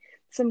like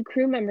some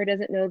crew member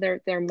doesn't know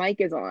their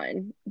mic is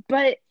on,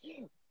 but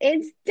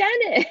it's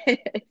Dennis.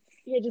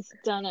 Yeah, just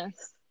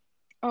Dennis.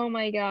 Oh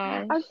my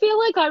God. I feel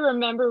like I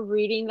remember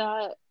reading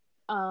that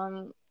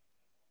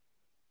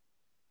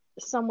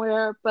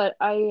somewhere, but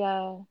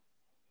I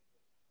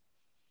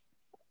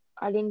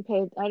didn't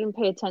pay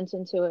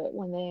attention to it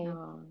when they.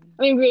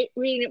 I mean,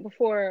 reading it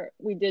before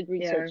we did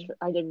research. Yeah.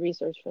 I did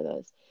research for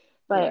this,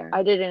 but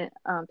I didn't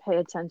pay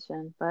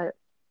attention. But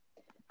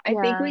I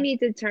think we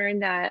need to turn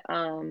that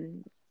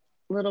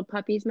little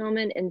puppies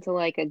moment into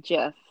like a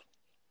GIF.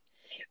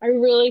 I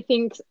really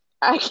think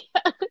I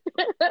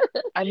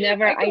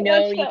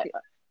know you could,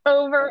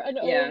 over and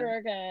over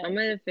again. I'm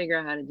gonna figure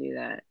out how to do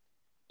that.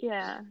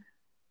 Yeah,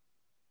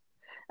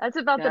 that's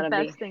about the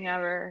best thing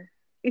ever.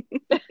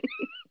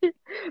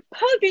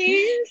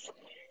 Puppies.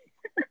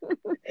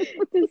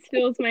 This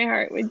fills my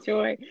heart with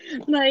joy.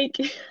 Like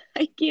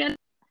I can't.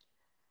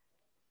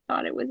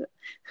 Thought it was.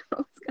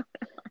 What's going on?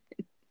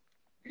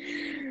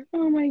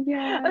 Oh my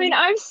God. I mean,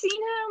 I've seen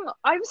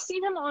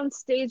him on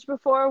stage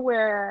before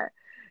where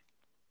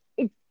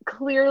it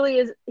clearly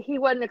is he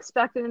wasn't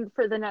expecting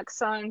for the next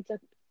song to,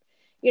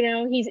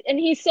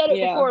 he said it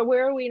before.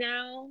 Where are we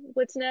now?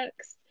 What's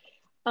next?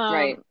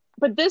 Right.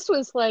 But this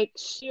was like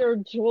sheer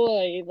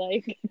joy,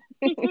 like.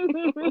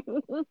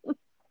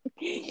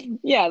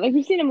 Yeah, like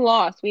we've seen him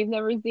lost. We've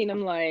never seen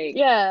him like.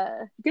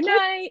 Yeah. Good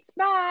night.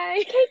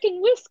 Bye. Cake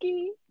and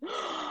whiskey.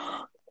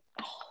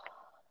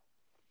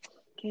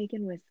 Cake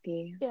and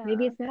whiskey. Yeah.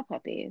 Maybe it's not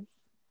puppies.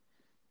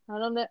 I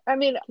don't know. I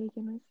mean, cake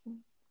and whiskey.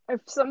 If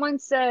someone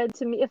said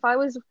to me, if I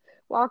was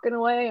walking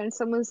away and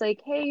someone's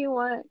like, "Hey, you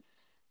want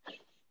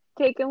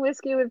cake and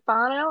whiskey with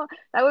Bono?"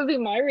 That would be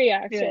my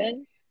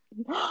reaction.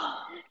 Yeah.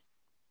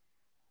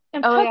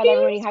 And oh puppies? My God,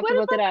 everybody, you have to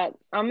look it up.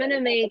 I'm gonna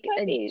make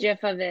a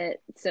GIF of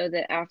it so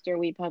that after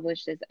we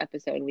publish this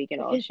episode, we can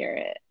all share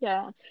it.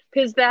 Yeah,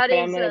 because but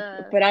I'm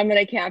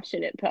gonna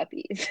caption it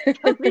puppies.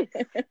 Puppies.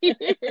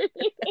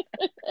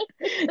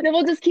 Then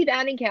we'll just keep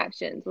adding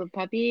captions with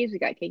puppies. We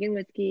got cake and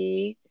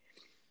whiskey.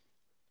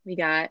 We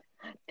got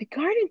the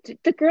garden.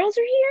 The girls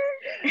are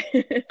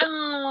here.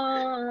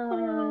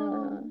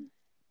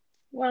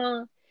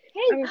 Well,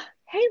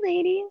 hey,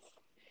 ladies.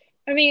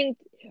 I mean,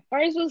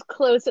 ours was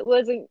close. It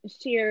wasn't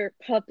sheer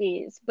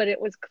puppies, but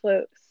it was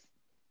close.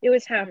 It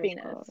was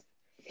happiness.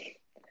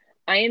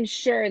 I am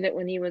sure that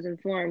when he was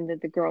informed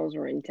that the girls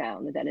were in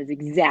town, that is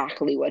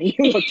exactly what he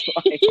looked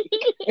like.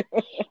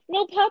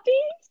 No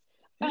puppies?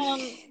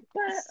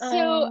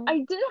 So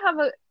I did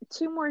have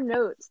two more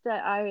notes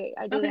that I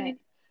didn't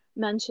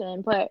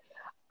mention, but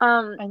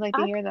I'd like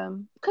to hear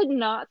them. Could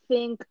not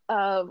think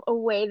of a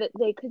way that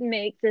they could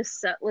make this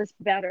set list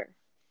better.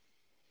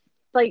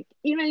 Like,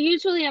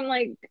 usually I'm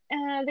like,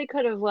 they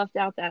could have left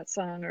out that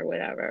song or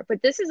whatever.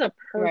 But this is a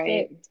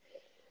perfect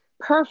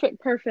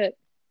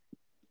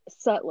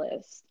set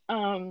list.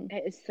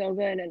 It is so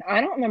good, and I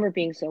don't remember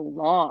being so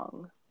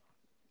long.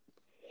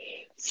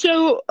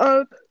 So,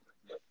 what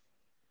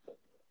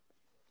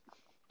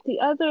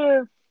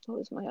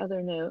was my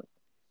other note?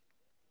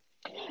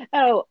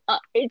 Oh,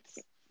 it's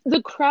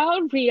the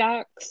crowd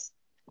reacts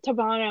to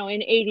Bono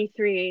in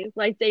 '83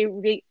 like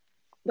we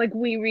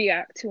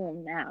react to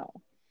him now.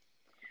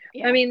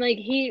 Yeah. I mean, like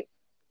the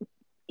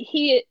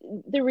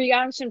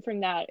reaction from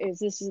that is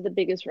this is the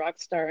biggest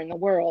rock star in the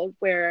world,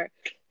 where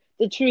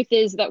the truth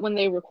is that when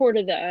they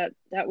recorded that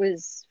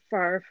was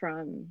far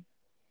from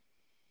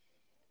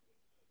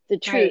the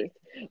truth.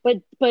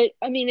 Right. But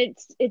I mean,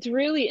 it's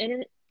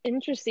really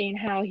interesting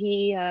how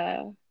he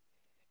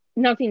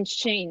nothing's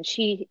changed.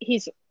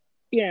 He's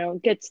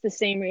gets the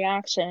same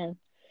reaction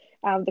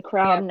out of the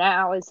crowd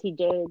now as he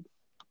did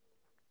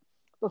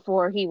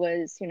before he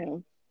was,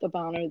 the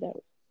Bono that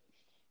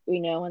we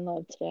know and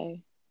love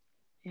today.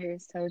 It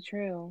is so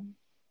true.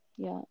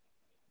 Yeah.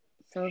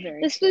 So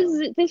very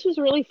true. This was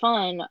really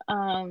fun.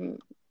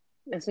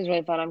 This was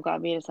really fun. I'm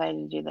glad we decided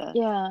to do this.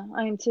 Yeah,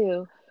 I am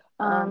too.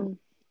 Um,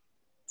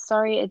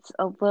 sorry, it's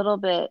a little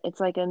bit, it's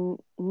like a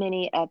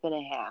mini ep and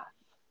a half.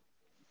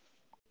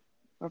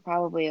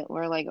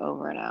 We're like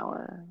over an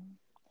hour.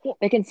 Well,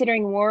 but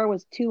considering war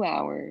was 2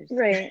 hours.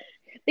 right.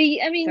 But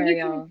I mean, Sorry,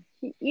 y'all.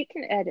 you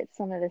can edit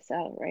some of this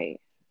out, right?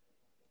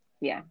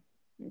 Yeah.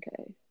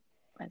 Okay.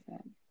 That's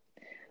that.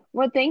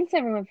 Well, thanks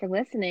everyone for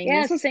listening.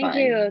 Yes, This was thank fun.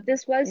 you.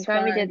 This was I'm glad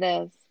fun. we did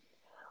this.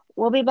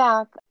 We'll be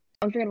back.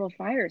 Unforgettable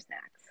fire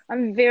snacks.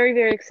 I'm very,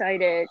 very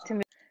excited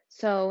to.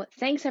 So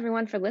thanks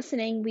everyone for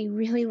listening. We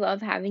really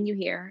love having you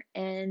here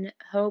and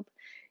hope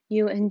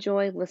you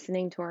enjoy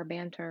listening to our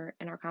banter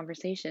and our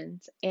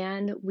conversations.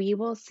 And we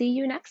will see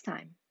you next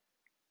time.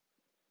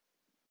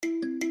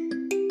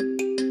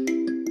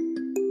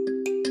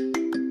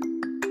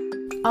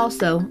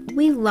 Also,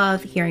 we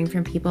love hearing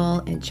from people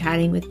and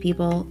chatting with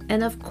people,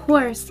 and of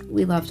course,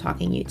 we love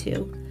talking you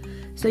too.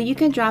 So you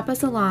can drop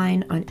us a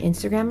line on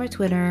Instagram or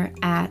Twitter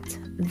at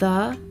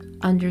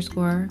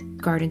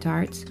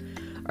 _gardentarts,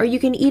 or you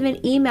can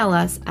even email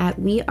us at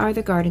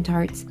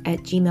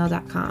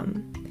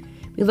wearethegardentarts@gmail.com.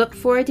 We look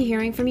forward to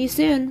hearing from you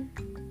soon.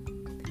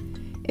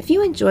 If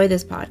you enjoy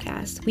this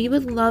podcast, we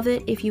would love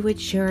it if you would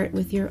share it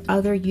with your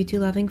other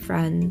YouTube-loving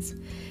friends,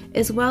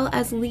 as well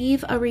as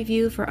leave a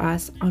review for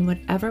us on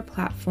whatever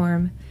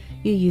platform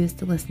you use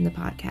to listen to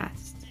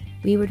podcasts.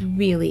 We would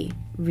really,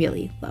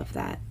 really love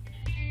that.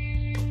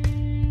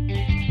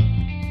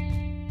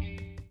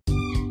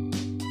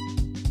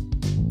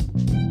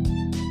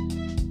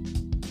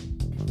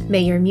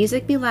 May your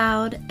music be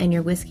loud and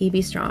your whiskey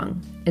be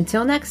strong.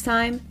 Until next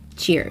time,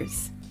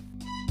 cheers.